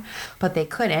time, but they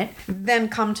couldn't. Then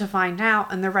come to find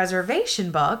out in the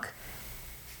reservation book,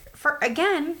 for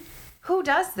again, who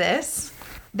does this?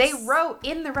 They wrote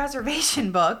in the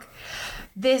reservation book,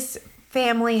 this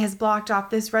family has blocked off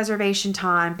this reservation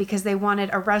time because they wanted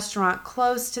a restaurant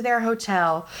close to their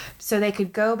hotel so they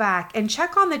could go back and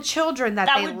check on the children that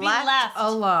they left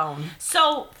alone.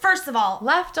 So, first of all,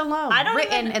 left alone.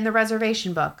 Written in the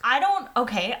reservation book. I don't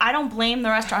blame the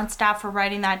restaurant staff for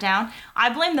writing that down. I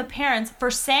blame the parents for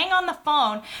saying on the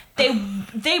phone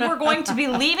they were going to be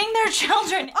leaving their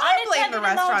children. I blame the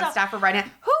restaurant staff for writing it.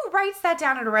 Who writes that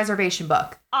down in a reservation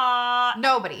book?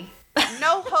 Nobody.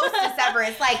 No hostess ever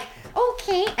is like,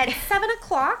 okay, at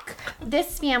 7:00,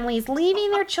 this family's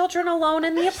leaving their children alone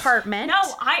in the apartment.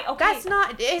 No, That's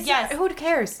not, who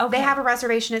cares? Okay. They have a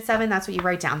reservation at 7, that's what you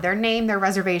write down. Their name, their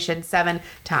reservation, 7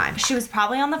 times. She was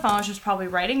probably on the phone, she was probably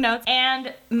writing notes,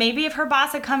 and maybe if her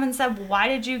boss had come and said, why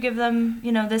did you give them,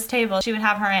 this table, she would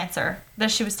have her answer. That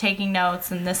she was taking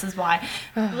notes and this is why.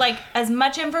 Like, as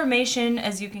much information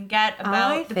as you can get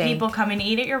about the people coming to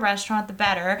eat at your restaurant, the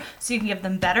better, so you can give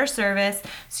them better service,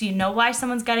 so you know why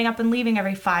someone's getting up and leaving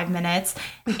every 5 minutes,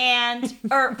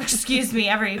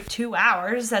 every 2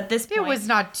 hours at this point. It was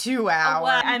not 2 hours.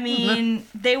 Well, I mean,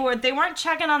 they weren't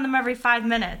checking on them every 5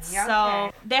 minutes,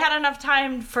 so they had enough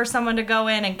time for someone to go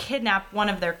in and kidnap one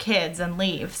of their kids and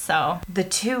leave, so. The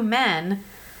 2 men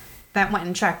that went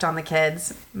and checked on the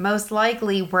kids most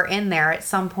likely were in there at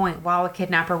some point while a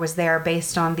kidnapper was there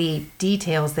based on the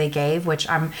details they gave, which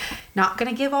I'm not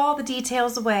going to give all the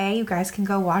details away. You guys can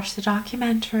go watch the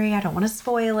documentary. I don't want to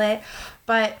spoil it.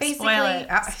 But basically...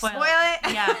 Spoil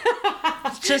it? Yeah.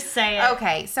 Just say it.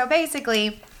 Okay, so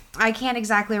basically... I can't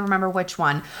exactly remember which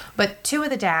one, but 2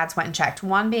 of the dads went and checked.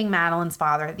 One being Madeleine's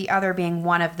father, the other being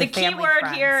one of the family friends. The key word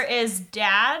here is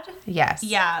dad. Yes.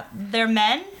 Yeah. They're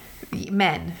men?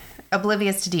 Men.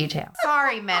 Oblivious to detail.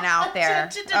 Sorry, men out there.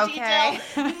 Okay.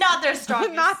 Not their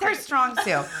strong. Not their strong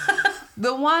suit.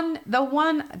 The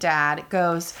one dad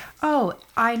goes, "Oh,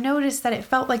 I noticed that it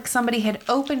felt like somebody had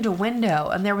opened a window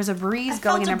and there was a breeze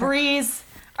going in." A breeze.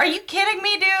 Are you kidding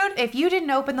me, dude? If you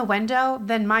didn't open the window,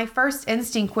 then my first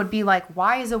instinct would be like,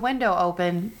 why is a window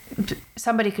open?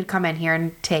 Somebody could come in here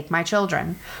and take my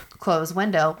children. Close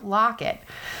window, lock it.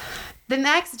 The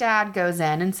next dad goes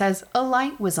in and says a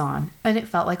light was on and it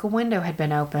felt like a window had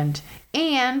been opened.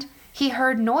 And he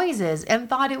heard noises and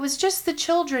thought it was just the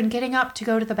children getting up to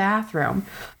go to the bathroom.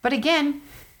 But again,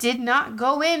 did not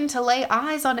go in to lay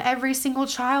eyes on every single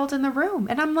child in the room.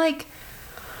 And I'm like,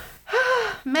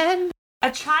 men. A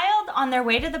child on their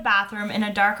way to the bathroom in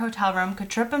a dark hotel room could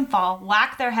trip and fall,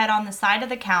 whack their head on the side of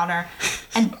the counter,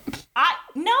 and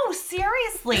no,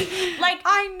 seriously. Like,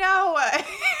 I know.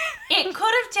 It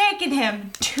could have taken him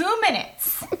 2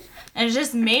 minutes and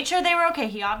just made sure they were okay.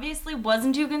 He obviously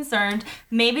wasn't too concerned.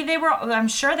 I'm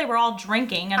sure they were all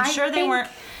drinking. I'm sure they weren't,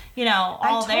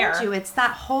 all there. I told you, it's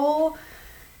that whole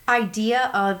idea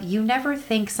of you never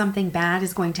think something bad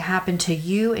is going to happen to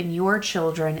you and your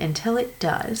children until it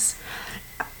does.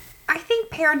 I think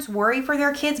parents worry for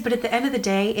their kids, but at the end of the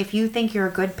day, if you think you're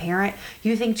a good parent,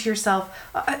 you think to yourself,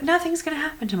 nothing's going to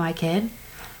happen to my kid.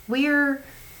 We're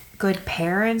good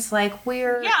parents. Like,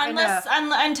 we're... Yeah,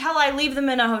 until I leave them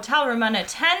in a hotel room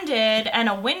unattended and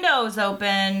a window's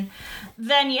open,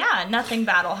 then yeah, nothing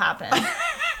bad will happen.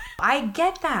 I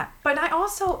get that. But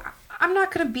I'm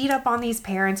not going to beat up on these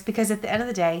parents because at the end of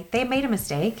the day, they made a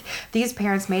mistake. These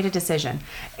parents made a decision.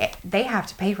 They have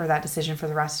to pay for that decision for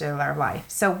the rest of their life.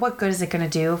 So what good is it going to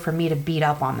do for me to beat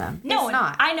up on them? No, it's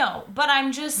not. I know, but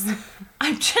I'm just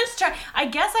trying. I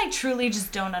guess I truly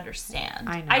just don't understand.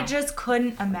 I know. I just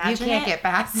couldn't imagine You can't get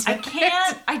past it. I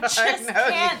can't. I just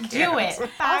can't do it.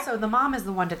 Also, the mom is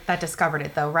the one that discovered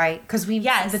it, though, right? Because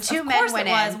the 2 men went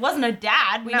in. It wasn't a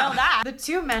dad. We know that. The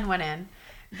 2 men went in.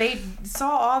 They saw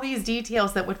all these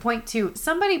details that would point to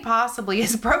somebody possibly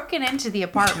has broken into the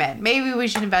apartment. Maybe we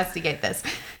should investigate this.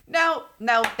 No,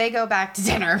 they go back to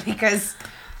dinner because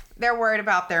they're worried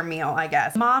about their meal, I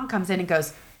guess. Mom comes in and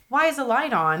goes, why is the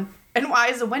light on? And why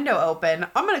is the window open?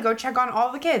 I'm going to go check on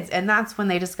all the kids. And that's when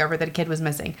they discovered that a kid was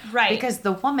missing. Right. Because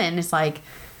the woman is like,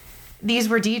 these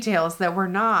were details that were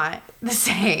not the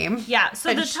same. Yeah,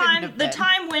 so the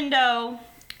time window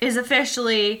is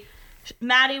officially,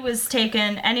 Maddie was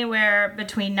taken anywhere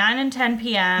between 9 and 10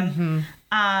 p.m.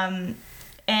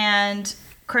 And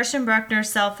Christian Bruckner's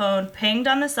cell phone pinged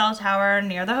on the cell tower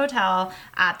near the hotel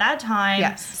at that time.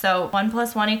 Yes. So 1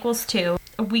 + 1 = 2.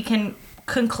 We can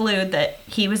conclude that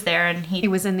he was there and he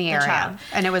was in the area. Child.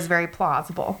 And it was very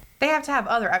plausible. They have to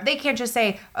have they can't just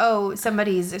say, oh,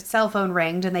 somebody's cell phone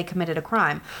rang and they committed a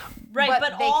crime. Right,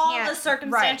 but all the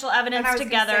circumstantial evidence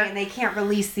together. And they can't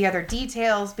release the other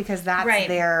details because that's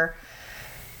their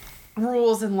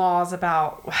rules and laws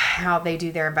about how they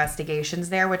do their investigations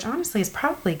there, which honestly is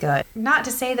probably good. Not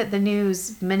to say that the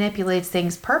news manipulates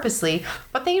things purposely,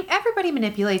 but everybody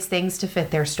manipulates things to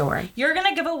fit their story. You're going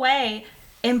to give away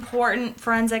important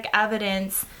forensic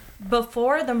evidence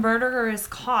before the murderer is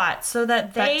caught so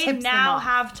that they now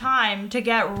have time to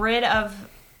get rid of...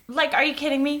 Like, are you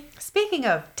kidding me? Speaking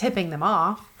of tipping them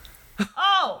off...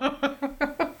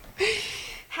 Oh!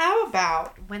 How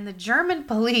about when the German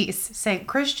police sent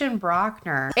Christian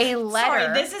Bruckner a letter...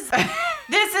 Sorry,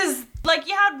 this is like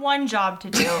you had one job to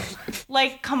do.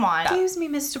 Like, come on. Excuse me,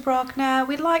 Mr. Bruckner.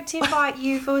 We'd like to invite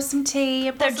you for some tea.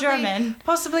 And They're German.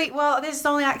 Possibly, well, this is the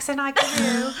only accent I can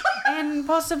do. And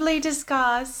possibly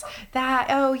discuss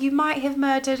that, you might have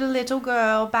murdered a little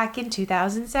girl back in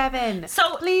 2007.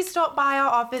 So please stop by our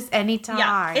office anytime.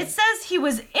 Yeah, it says he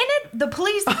was the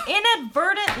police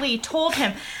inadvertently told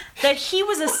him that he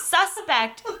was a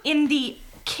suspect in the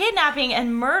kidnapping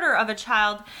and murder of a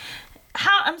child.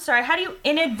 How do you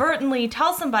inadvertently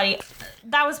tell somebody?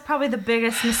 That was probably the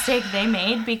biggest mistake they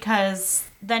made because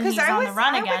then he's on the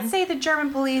run again. I would say the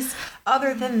German police,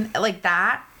 other than like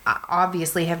that,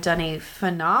 obviously have done a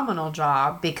phenomenal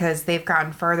job because they've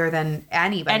gotten further than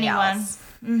anyone else.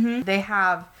 Mm-hmm. They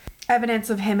have evidence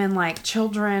of him in like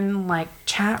children, like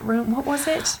chat room. What was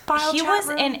it? He was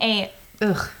in a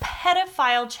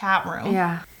pedophile chat room.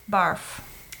 Yeah. Barf.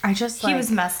 He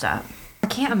was messed up. I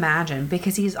can't imagine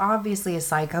because he's obviously a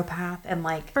psychopath and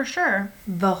like for sure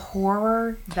the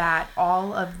horror that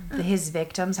all of his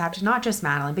victims have to, not just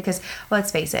Madeleine, because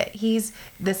let's face it, he's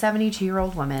the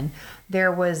 72-year-old woman.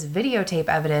 There was videotape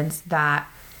evidence that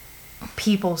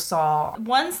people saw.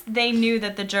 Once they knew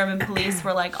that the German police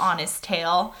were like on his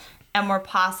tail and were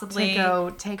possibly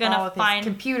take all of his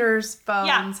computers,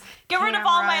 phones, get rid of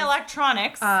all my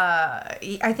electronics.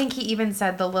 I think he even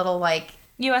said the little like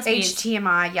USBs.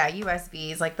 HDMI,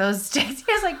 USBs, like those sticks.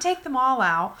 He was like, take them all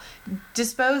out,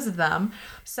 dispose of them.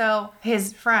 So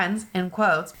his friends, in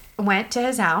quotes, went to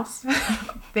his house.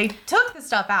 They took the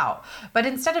stuff out, but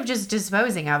instead of just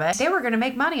disposing of it, they were going to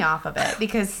make money off of it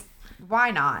because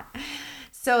why not?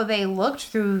 So they looked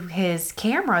through his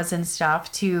cameras and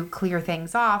stuff to clear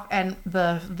things off, and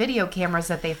the video cameras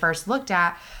that they first looked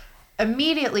at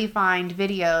immediately find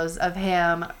videos of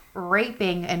him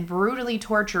raping and brutally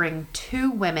torturing 2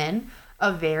 women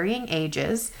of varying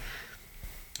ages.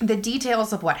 The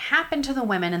details of what happened to the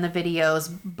women in the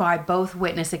videos by both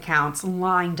witness accounts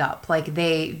lined up. Like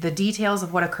the details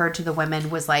of what occurred to the women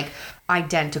was like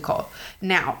identical.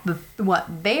 Now, what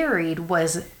varied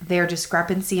was their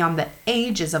discrepancy on the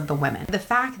ages of the women. The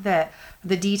fact that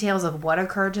the details of what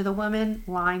occurred to the women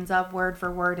lines up word for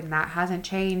word and that hasn't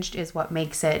changed is what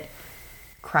makes it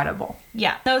credible.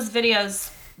 Yeah, those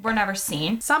videos were never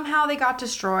seen. Somehow they got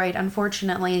destroyed.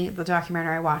 Unfortunately, the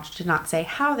documentary I watched did not say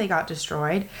how they got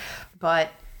destroyed,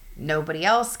 but nobody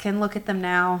else can look at them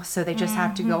now, so they just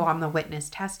have to go on the witness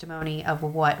testimony of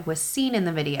what was seen in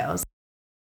the videos.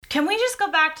 Can we just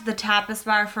go back to the tapas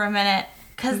bar for a minute?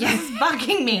 Because this is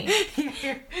bugging me.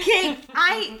 Okay,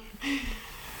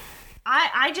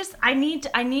 I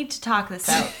need to talk this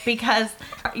out because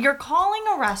you're calling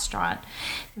a restaurant,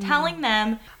 telling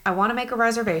them, I want to make a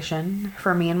reservation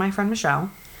for me and my friend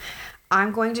Michelle.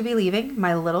 I'm going to be leaving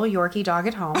my little Yorkie dog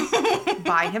at home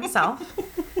by himself.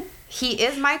 He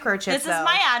is microchipped. This is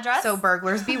my address. So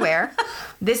burglars beware.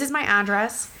 This is my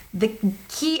address. The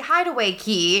key, hideaway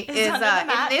key, is in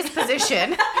this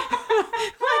position.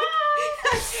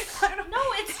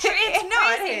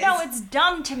 It's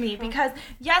dumb to me because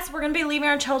yes, we're gonna be leaving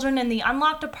our children in the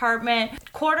unlocked apartment,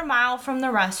 quarter mile from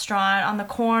the restaurant on the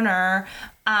corner,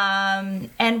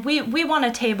 and we want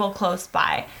a table close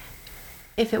by.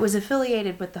 If it was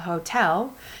affiliated with the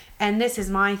hotel, and this is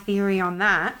my theory on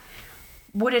that,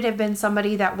 would it have been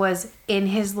somebody that was in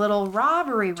his little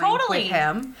robbery ring with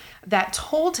him that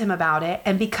told him about it,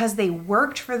 and because they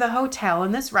worked for the hotel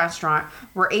and this restaurant,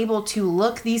 were able to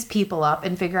look these people up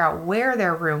and figure out where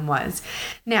their room was?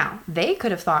 Now, they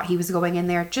could have thought he was going in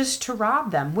there just to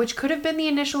rob them, which could have been the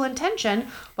initial intention,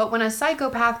 but when a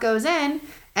psychopath goes in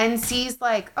and sees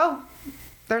like, oh,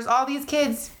 there's all these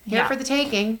kids here for the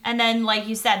taking. And then, like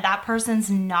you said, that person's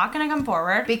not going to come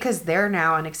forward. Because they're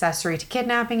now an accessory to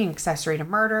kidnapping, an accessory to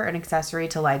murder, an accessory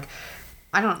to, like,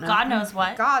 I don't know. God knows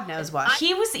what. God knows what.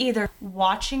 He was either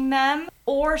watching them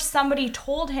or somebody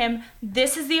told him,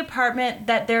 this is the apartment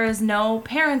that there is no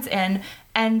parents in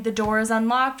and the door is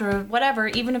unlocked or whatever.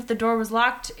 Even if the door was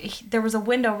locked, there was a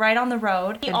window right on the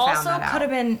road. He also could have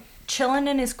been chilling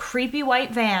in his creepy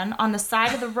white van on the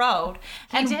side of the road.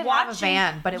 He did have a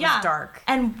van, but it was dark.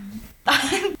 And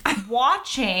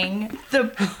watching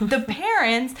the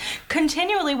parents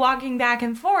continually walking back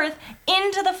and forth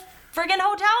into the friggin'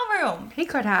 hotel room. He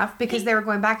could have, because they were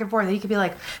going back and forth. He could be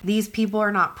like, these people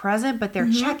are not present, but they're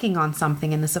checking on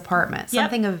something in this apartment,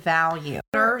 something of value.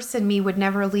 Nurse and me would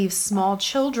never leave small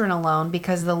children alone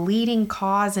because the leading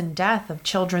cause and death of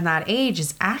children that age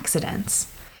is accidents.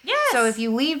 Yes. So if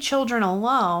you leave children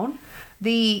alone,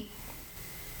 the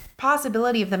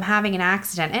possibility of them having an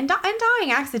accident and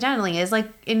dying accidentally is like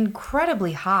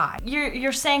incredibly high.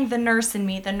 You're saying the nurse in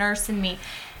me.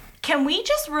 Can we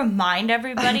just remind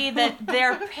everybody that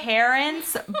their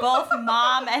parents, both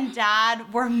mom and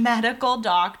dad, were medical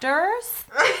doctors?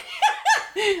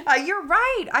 You're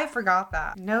right. I forgot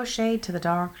that. No shade to the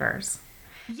doctors.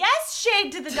 Yes,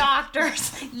 shade to the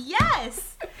doctors.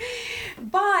 Yes.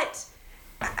 But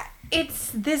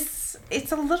it's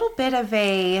a little bit of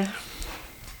a,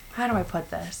 how do I put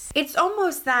this? It's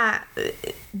almost that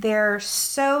they're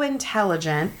so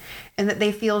intelligent and that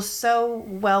they feel so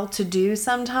well-to-do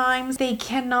sometimes, they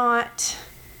cannot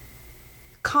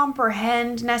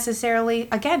comprehend necessarily,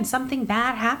 again, something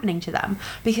bad happening to them,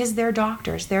 because they're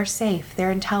doctors, they're safe, they're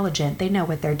intelligent, they know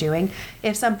what they're doing.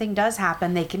 If something does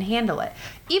happen, they can handle it.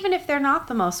 Even if they're not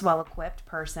the most well-equipped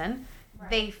person,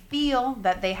 they feel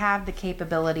that they have the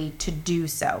capability to do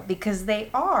so, because they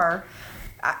are,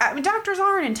 I mean, doctors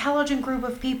are an intelligent group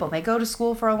of people. They go to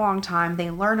school for a long time. They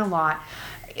learn a lot.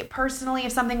 Personally,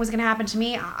 if something was going to happen to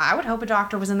me, I would hope a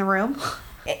doctor was in the room.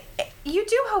 You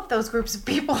do hope those groups of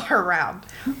people are around.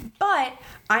 But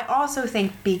I also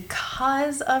think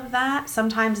because of that,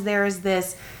 sometimes there is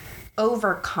this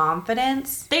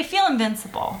overconfidence. They feel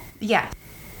invincible. Yeah.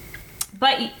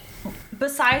 But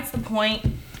besides the point,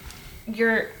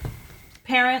 your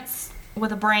parents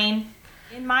with a brain,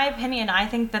 in my opinion, I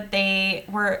think that they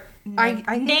were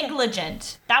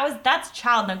negligent. That's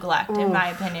child neglect, in my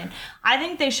opinion. I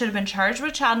think they should have been charged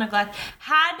with child neglect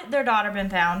had their daughter been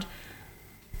found.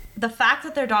 The fact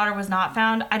that their daughter was not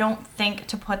found, I don't think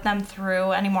to put them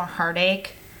through any more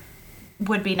heartache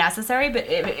would be necessary. But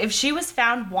if she was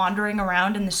found wandering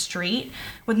around in the street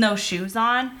with no shoes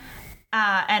on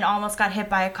and almost got hit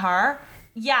by a car,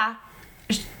 yeah,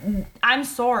 I'm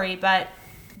sorry, but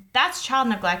that's child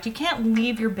neglect. You can't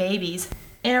leave your babies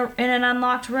in an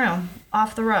unlocked room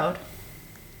off the road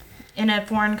in a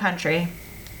foreign country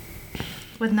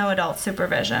with no adult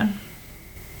supervision.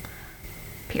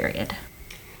 Period.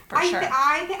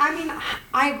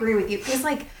 I agree with you, because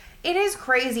like it is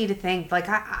crazy to think like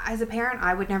as a parent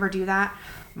I would never do that.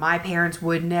 My parents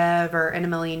would never in a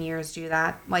million years do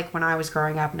that. Like when I was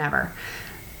growing up, never.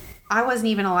 I wasn't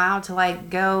even allowed to like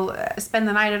go spend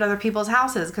the night at other people's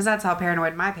houses, because that's how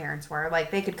paranoid my parents were.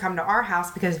 Like they could come to our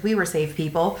house because we were safe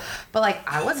people, but like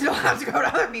I wasn't allowed to go to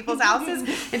other people's houses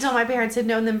until my parents had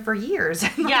known them for years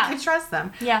and I could trust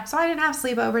them. Yeah. So I didn't have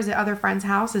sleepovers at other friends'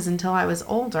 houses until I was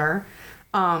older,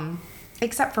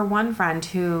 except for one friend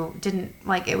who didn't,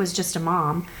 like, it was just a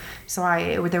mom. So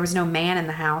there was no man in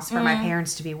the house for my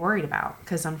parents to be worried about,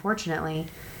 because unfortunately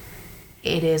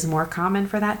it is more common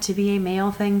for that to be a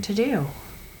male thing to do.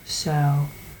 So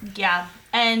yeah,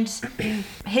 and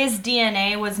his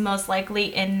DNA was most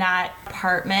likely in that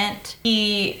apartment.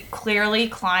 He clearly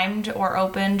climbed or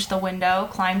opened the window,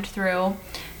 climbed through,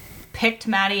 picked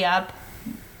Maddie up.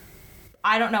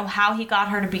 I don't know how he got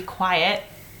her to be quiet,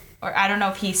 or I don't know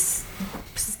if he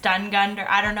stun gunned her.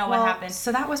 I don't know what happened.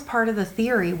 So that was part of the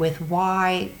theory with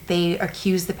why they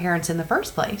accused the parents in the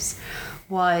first place,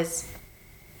 was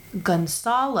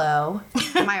Gonzalo,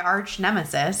 my arch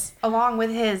nemesis, along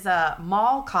with his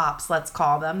mall cops, let's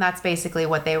call them. That's basically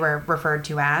what they were referred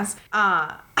to as.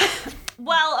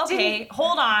 Well, okay,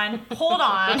 hold on.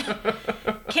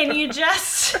 Can you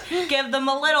just give them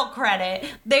a little credit?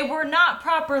 They were not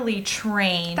properly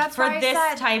trained for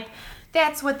this type.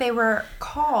 That's what they were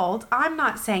called. I'm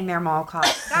not saying they're mall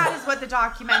cops. That is what the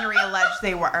documentary alleged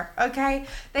they were. Okay,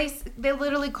 they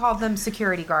literally called them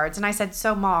security guards, and I said,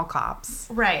 so mall cops.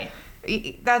 Right.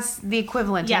 That's the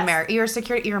equivalent in America. You're a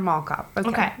security. You're a mall cop.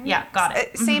 Okay. Yeah, got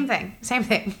it. Same thing.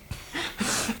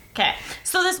 Okay.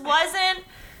 So this wasn't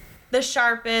the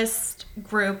sharpest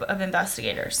group of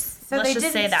investigators. So Let's they just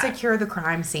say didn't that. secure the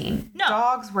crime scene. No.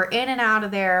 Dogs were in and out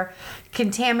of there,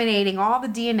 contaminating all the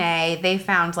DNA. They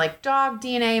found like dog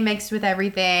DNA mixed with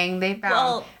everything. They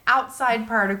found outside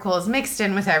particles mixed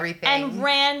in with everything. And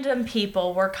random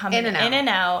people were coming in and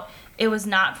out. It was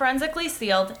not forensically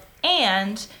sealed.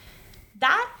 And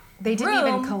that They didn't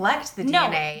even collect the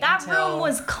DNA. No, that room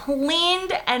was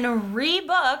cleaned and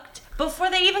rebooked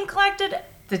before they even collected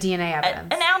the DNA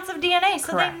evidence. An ounce of DNA.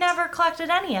 So Correct. they never collected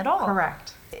any at all.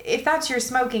 Correct. If that's your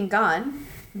smoking gun,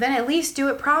 then at least do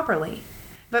it properly.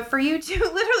 But for you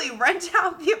to literally rent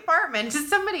out the apartment to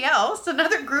somebody else,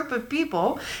 another group of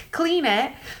people, clean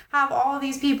it, have all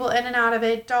these people in and out of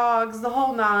it, dogs, the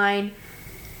whole nine,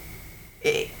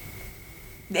 it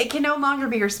can no longer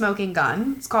be your smoking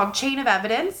gun. It's called chain of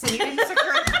evidence, and you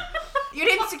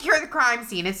didn't secure the crime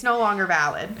scene. It's no longer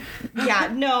valid. Yeah,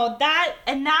 no,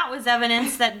 that was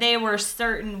evidence that they were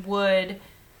certain would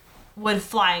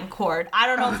fly in court. I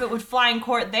don't know if it would fly in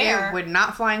court there. It would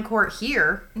not fly in court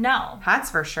here. No. That's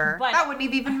for sure. But that wouldn't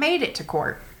have even made it to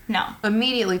court. No.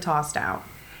 Immediately tossed out.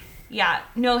 Yeah.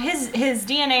 No, his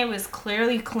DNA was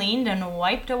clearly cleaned and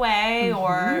wiped away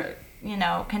or,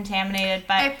 contaminated.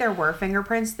 But if there were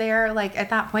fingerprints there, like at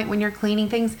that point when you're cleaning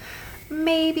things,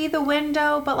 maybe the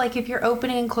window, but like if you're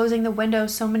opening and closing the window,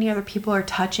 so many other people are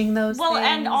touching those things.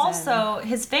 And also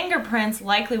his fingerprints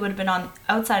likely would have been on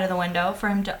outside of the window for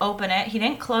him to open it. He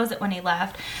didn't close it when he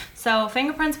left. So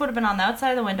fingerprints would have been on the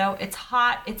outside of the window. It's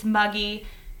hot, it's muggy,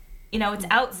 it's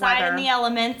outside in the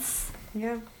elements.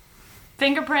 Yeah.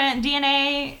 Fingerprint,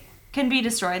 DNA can be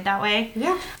destroyed that way.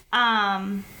 Yeah.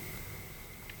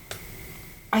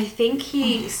 I think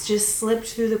he just slipped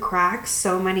through the cracks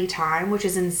so many times, which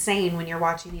is insane when you're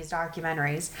watching these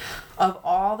documentaries, of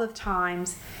all the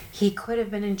times he could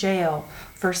have been in jail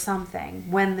for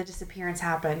something when the disappearance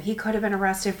happened. He could have been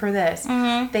arrested for this.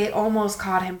 Mm-hmm. They almost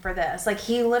caught him for this. Like,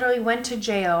 he literally went to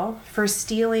jail for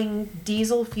stealing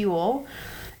diesel fuel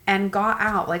and got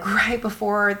out, like, right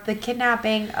before the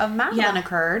kidnapping of Madeleine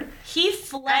occurred. He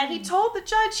fled. And he told the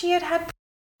judge he had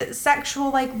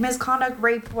sexual misconduct,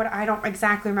 rape, what I don't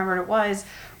exactly remember what it was,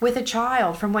 with a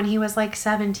child from when he was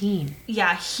 17.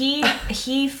 Yeah,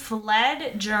 he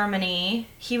fled Germany.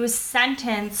 He was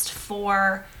sentenced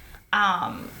for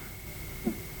child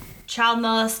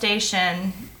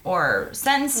molestation or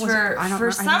sentenced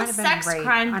for some sex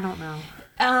crime. I don't know.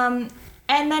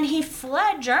 And then he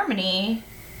fled Germany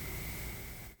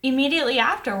immediately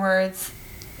afterwards.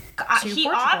 He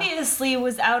Portugal. obviously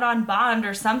was out on bond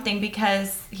or something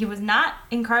because he was not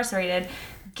incarcerated.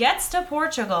 Gets to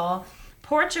Portugal.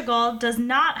 Portugal does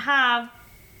not have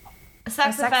a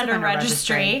sex offender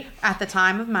registry at the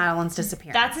time of Madeleine's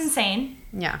disappearance. That's insane.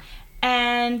 Yeah.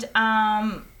 And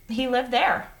he lived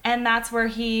there. And that's where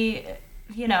he,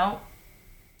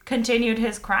 continued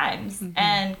his crimes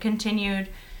and continued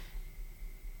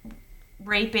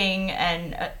raping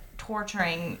and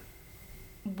torturing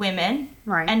women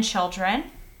and children.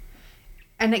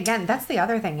 And again, that's the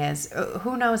other thing is,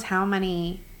 who knows how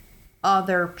many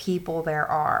other people there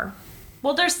are.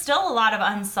 Well, there's still a lot of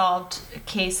unsolved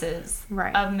cases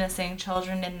of missing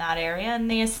children in that area,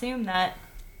 and they assume that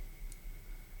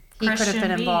he could have been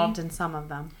involved in some of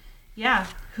them. Yeah.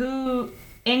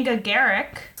 Inga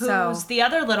Garrick, who's the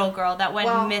other little girl that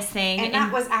went missing. And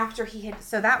that was after he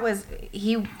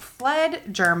fled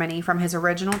Germany from his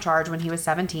original charge when he was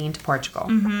 17 to Portugal.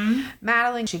 Mm-hmm.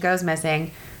 Madeleine, she goes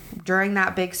missing. During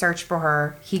that big search for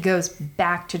her, he goes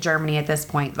back to Germany at this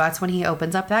point. That's when he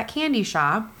opens up that candy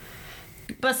shop.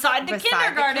 Beside the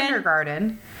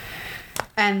kindergarten.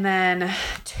 And then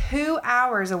 2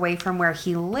 hours away from where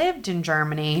he lived in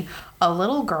Germany, a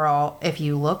little girl, if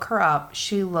you look her up,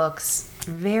 she looks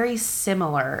very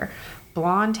similar.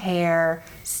 Blonde hair,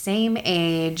 same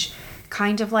age,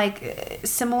 kind of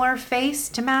similar face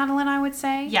to Madeleine, I would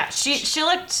say. Yeah, she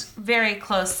looked very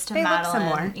close to Madeleine. They look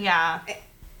similar. Yeah.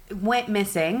 Went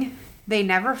missing. They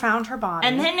never found her body.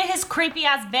 And then his creepy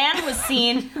ass van was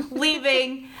seen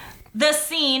leaving the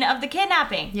scene of the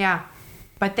kidnapping. Yeah.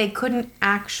 But they couldn't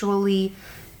actually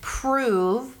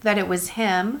prove that it was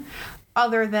him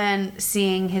other than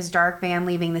seeing his dark van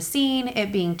leaving the scene,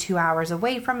 it being 2 hours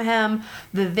away from him,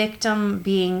 the victim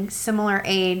being similar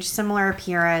age, similar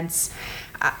appearance.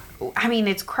 I mean,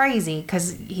 it's crazy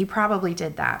because he probably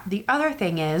did that. The other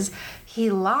thing is he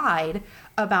lied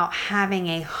about having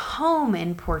a home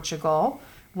in Portugal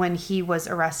when he was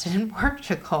arrested in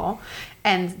Portugal.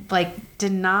 and like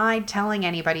denied telling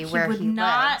anybody where he lived. He would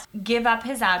not give up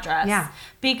his address. Yeah.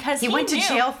 Because he went knew. to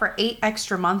jail for 8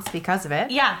 extra months because of it.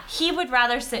 Yeah, he would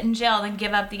rather sit in jail than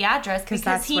give up the address because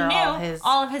that's he where knew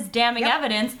all of his damning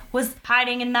evidence was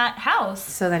hiding in that house.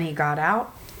 So then he got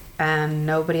out, and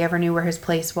nobody ever knew where his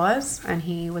place was, and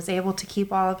he was able to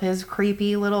keep all of his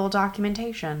creepy little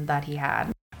documentation that he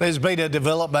had. There's been a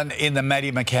development in the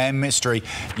Maddie McCann mystery.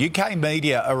 UK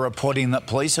media are reporting that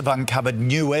police have uncovered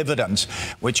new evidence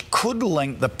which could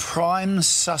link the prime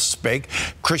suspect,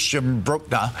 Christian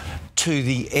Bruckner, to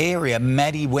the area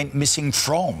Maddie went missing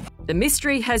from. The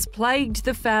mystery has plagued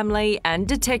the family and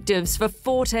detectives for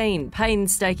 14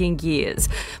 painstaking years,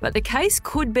 but the case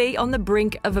could be on the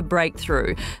brink of a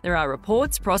breakthrough. There are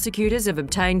reports prosecutors have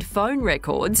obtained phone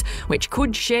records which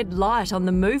could shed light on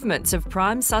the movements of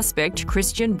prime suspect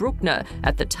Christian Bruckner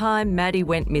at the time Maddie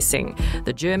went missing.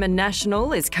 The German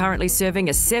national is currently serving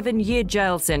a 7-year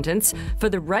jail sentence for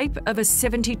the rape of a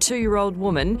 72-year-old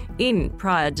woman in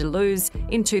Praia de Luz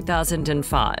in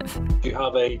 2005. You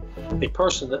have a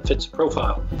person that fits a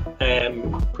profile,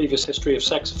 previous history of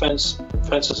sex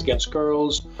offences against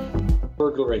girls,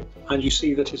 burglary, and you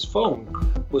see that his phone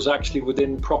was actually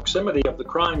within proximity of the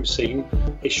crime scene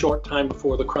a short time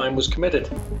before the crime was committed.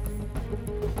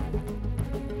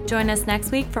 Join us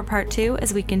next week for part 2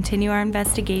 as we continue our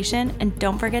investigation, and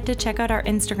don't forget to check out our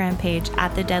Instagram page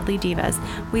at The Deadly Divas.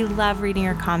 We love reading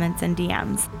your comments and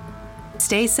DMs.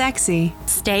 Stay sexy.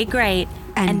 Stay great.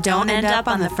 And don't end up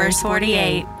on the first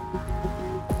 48.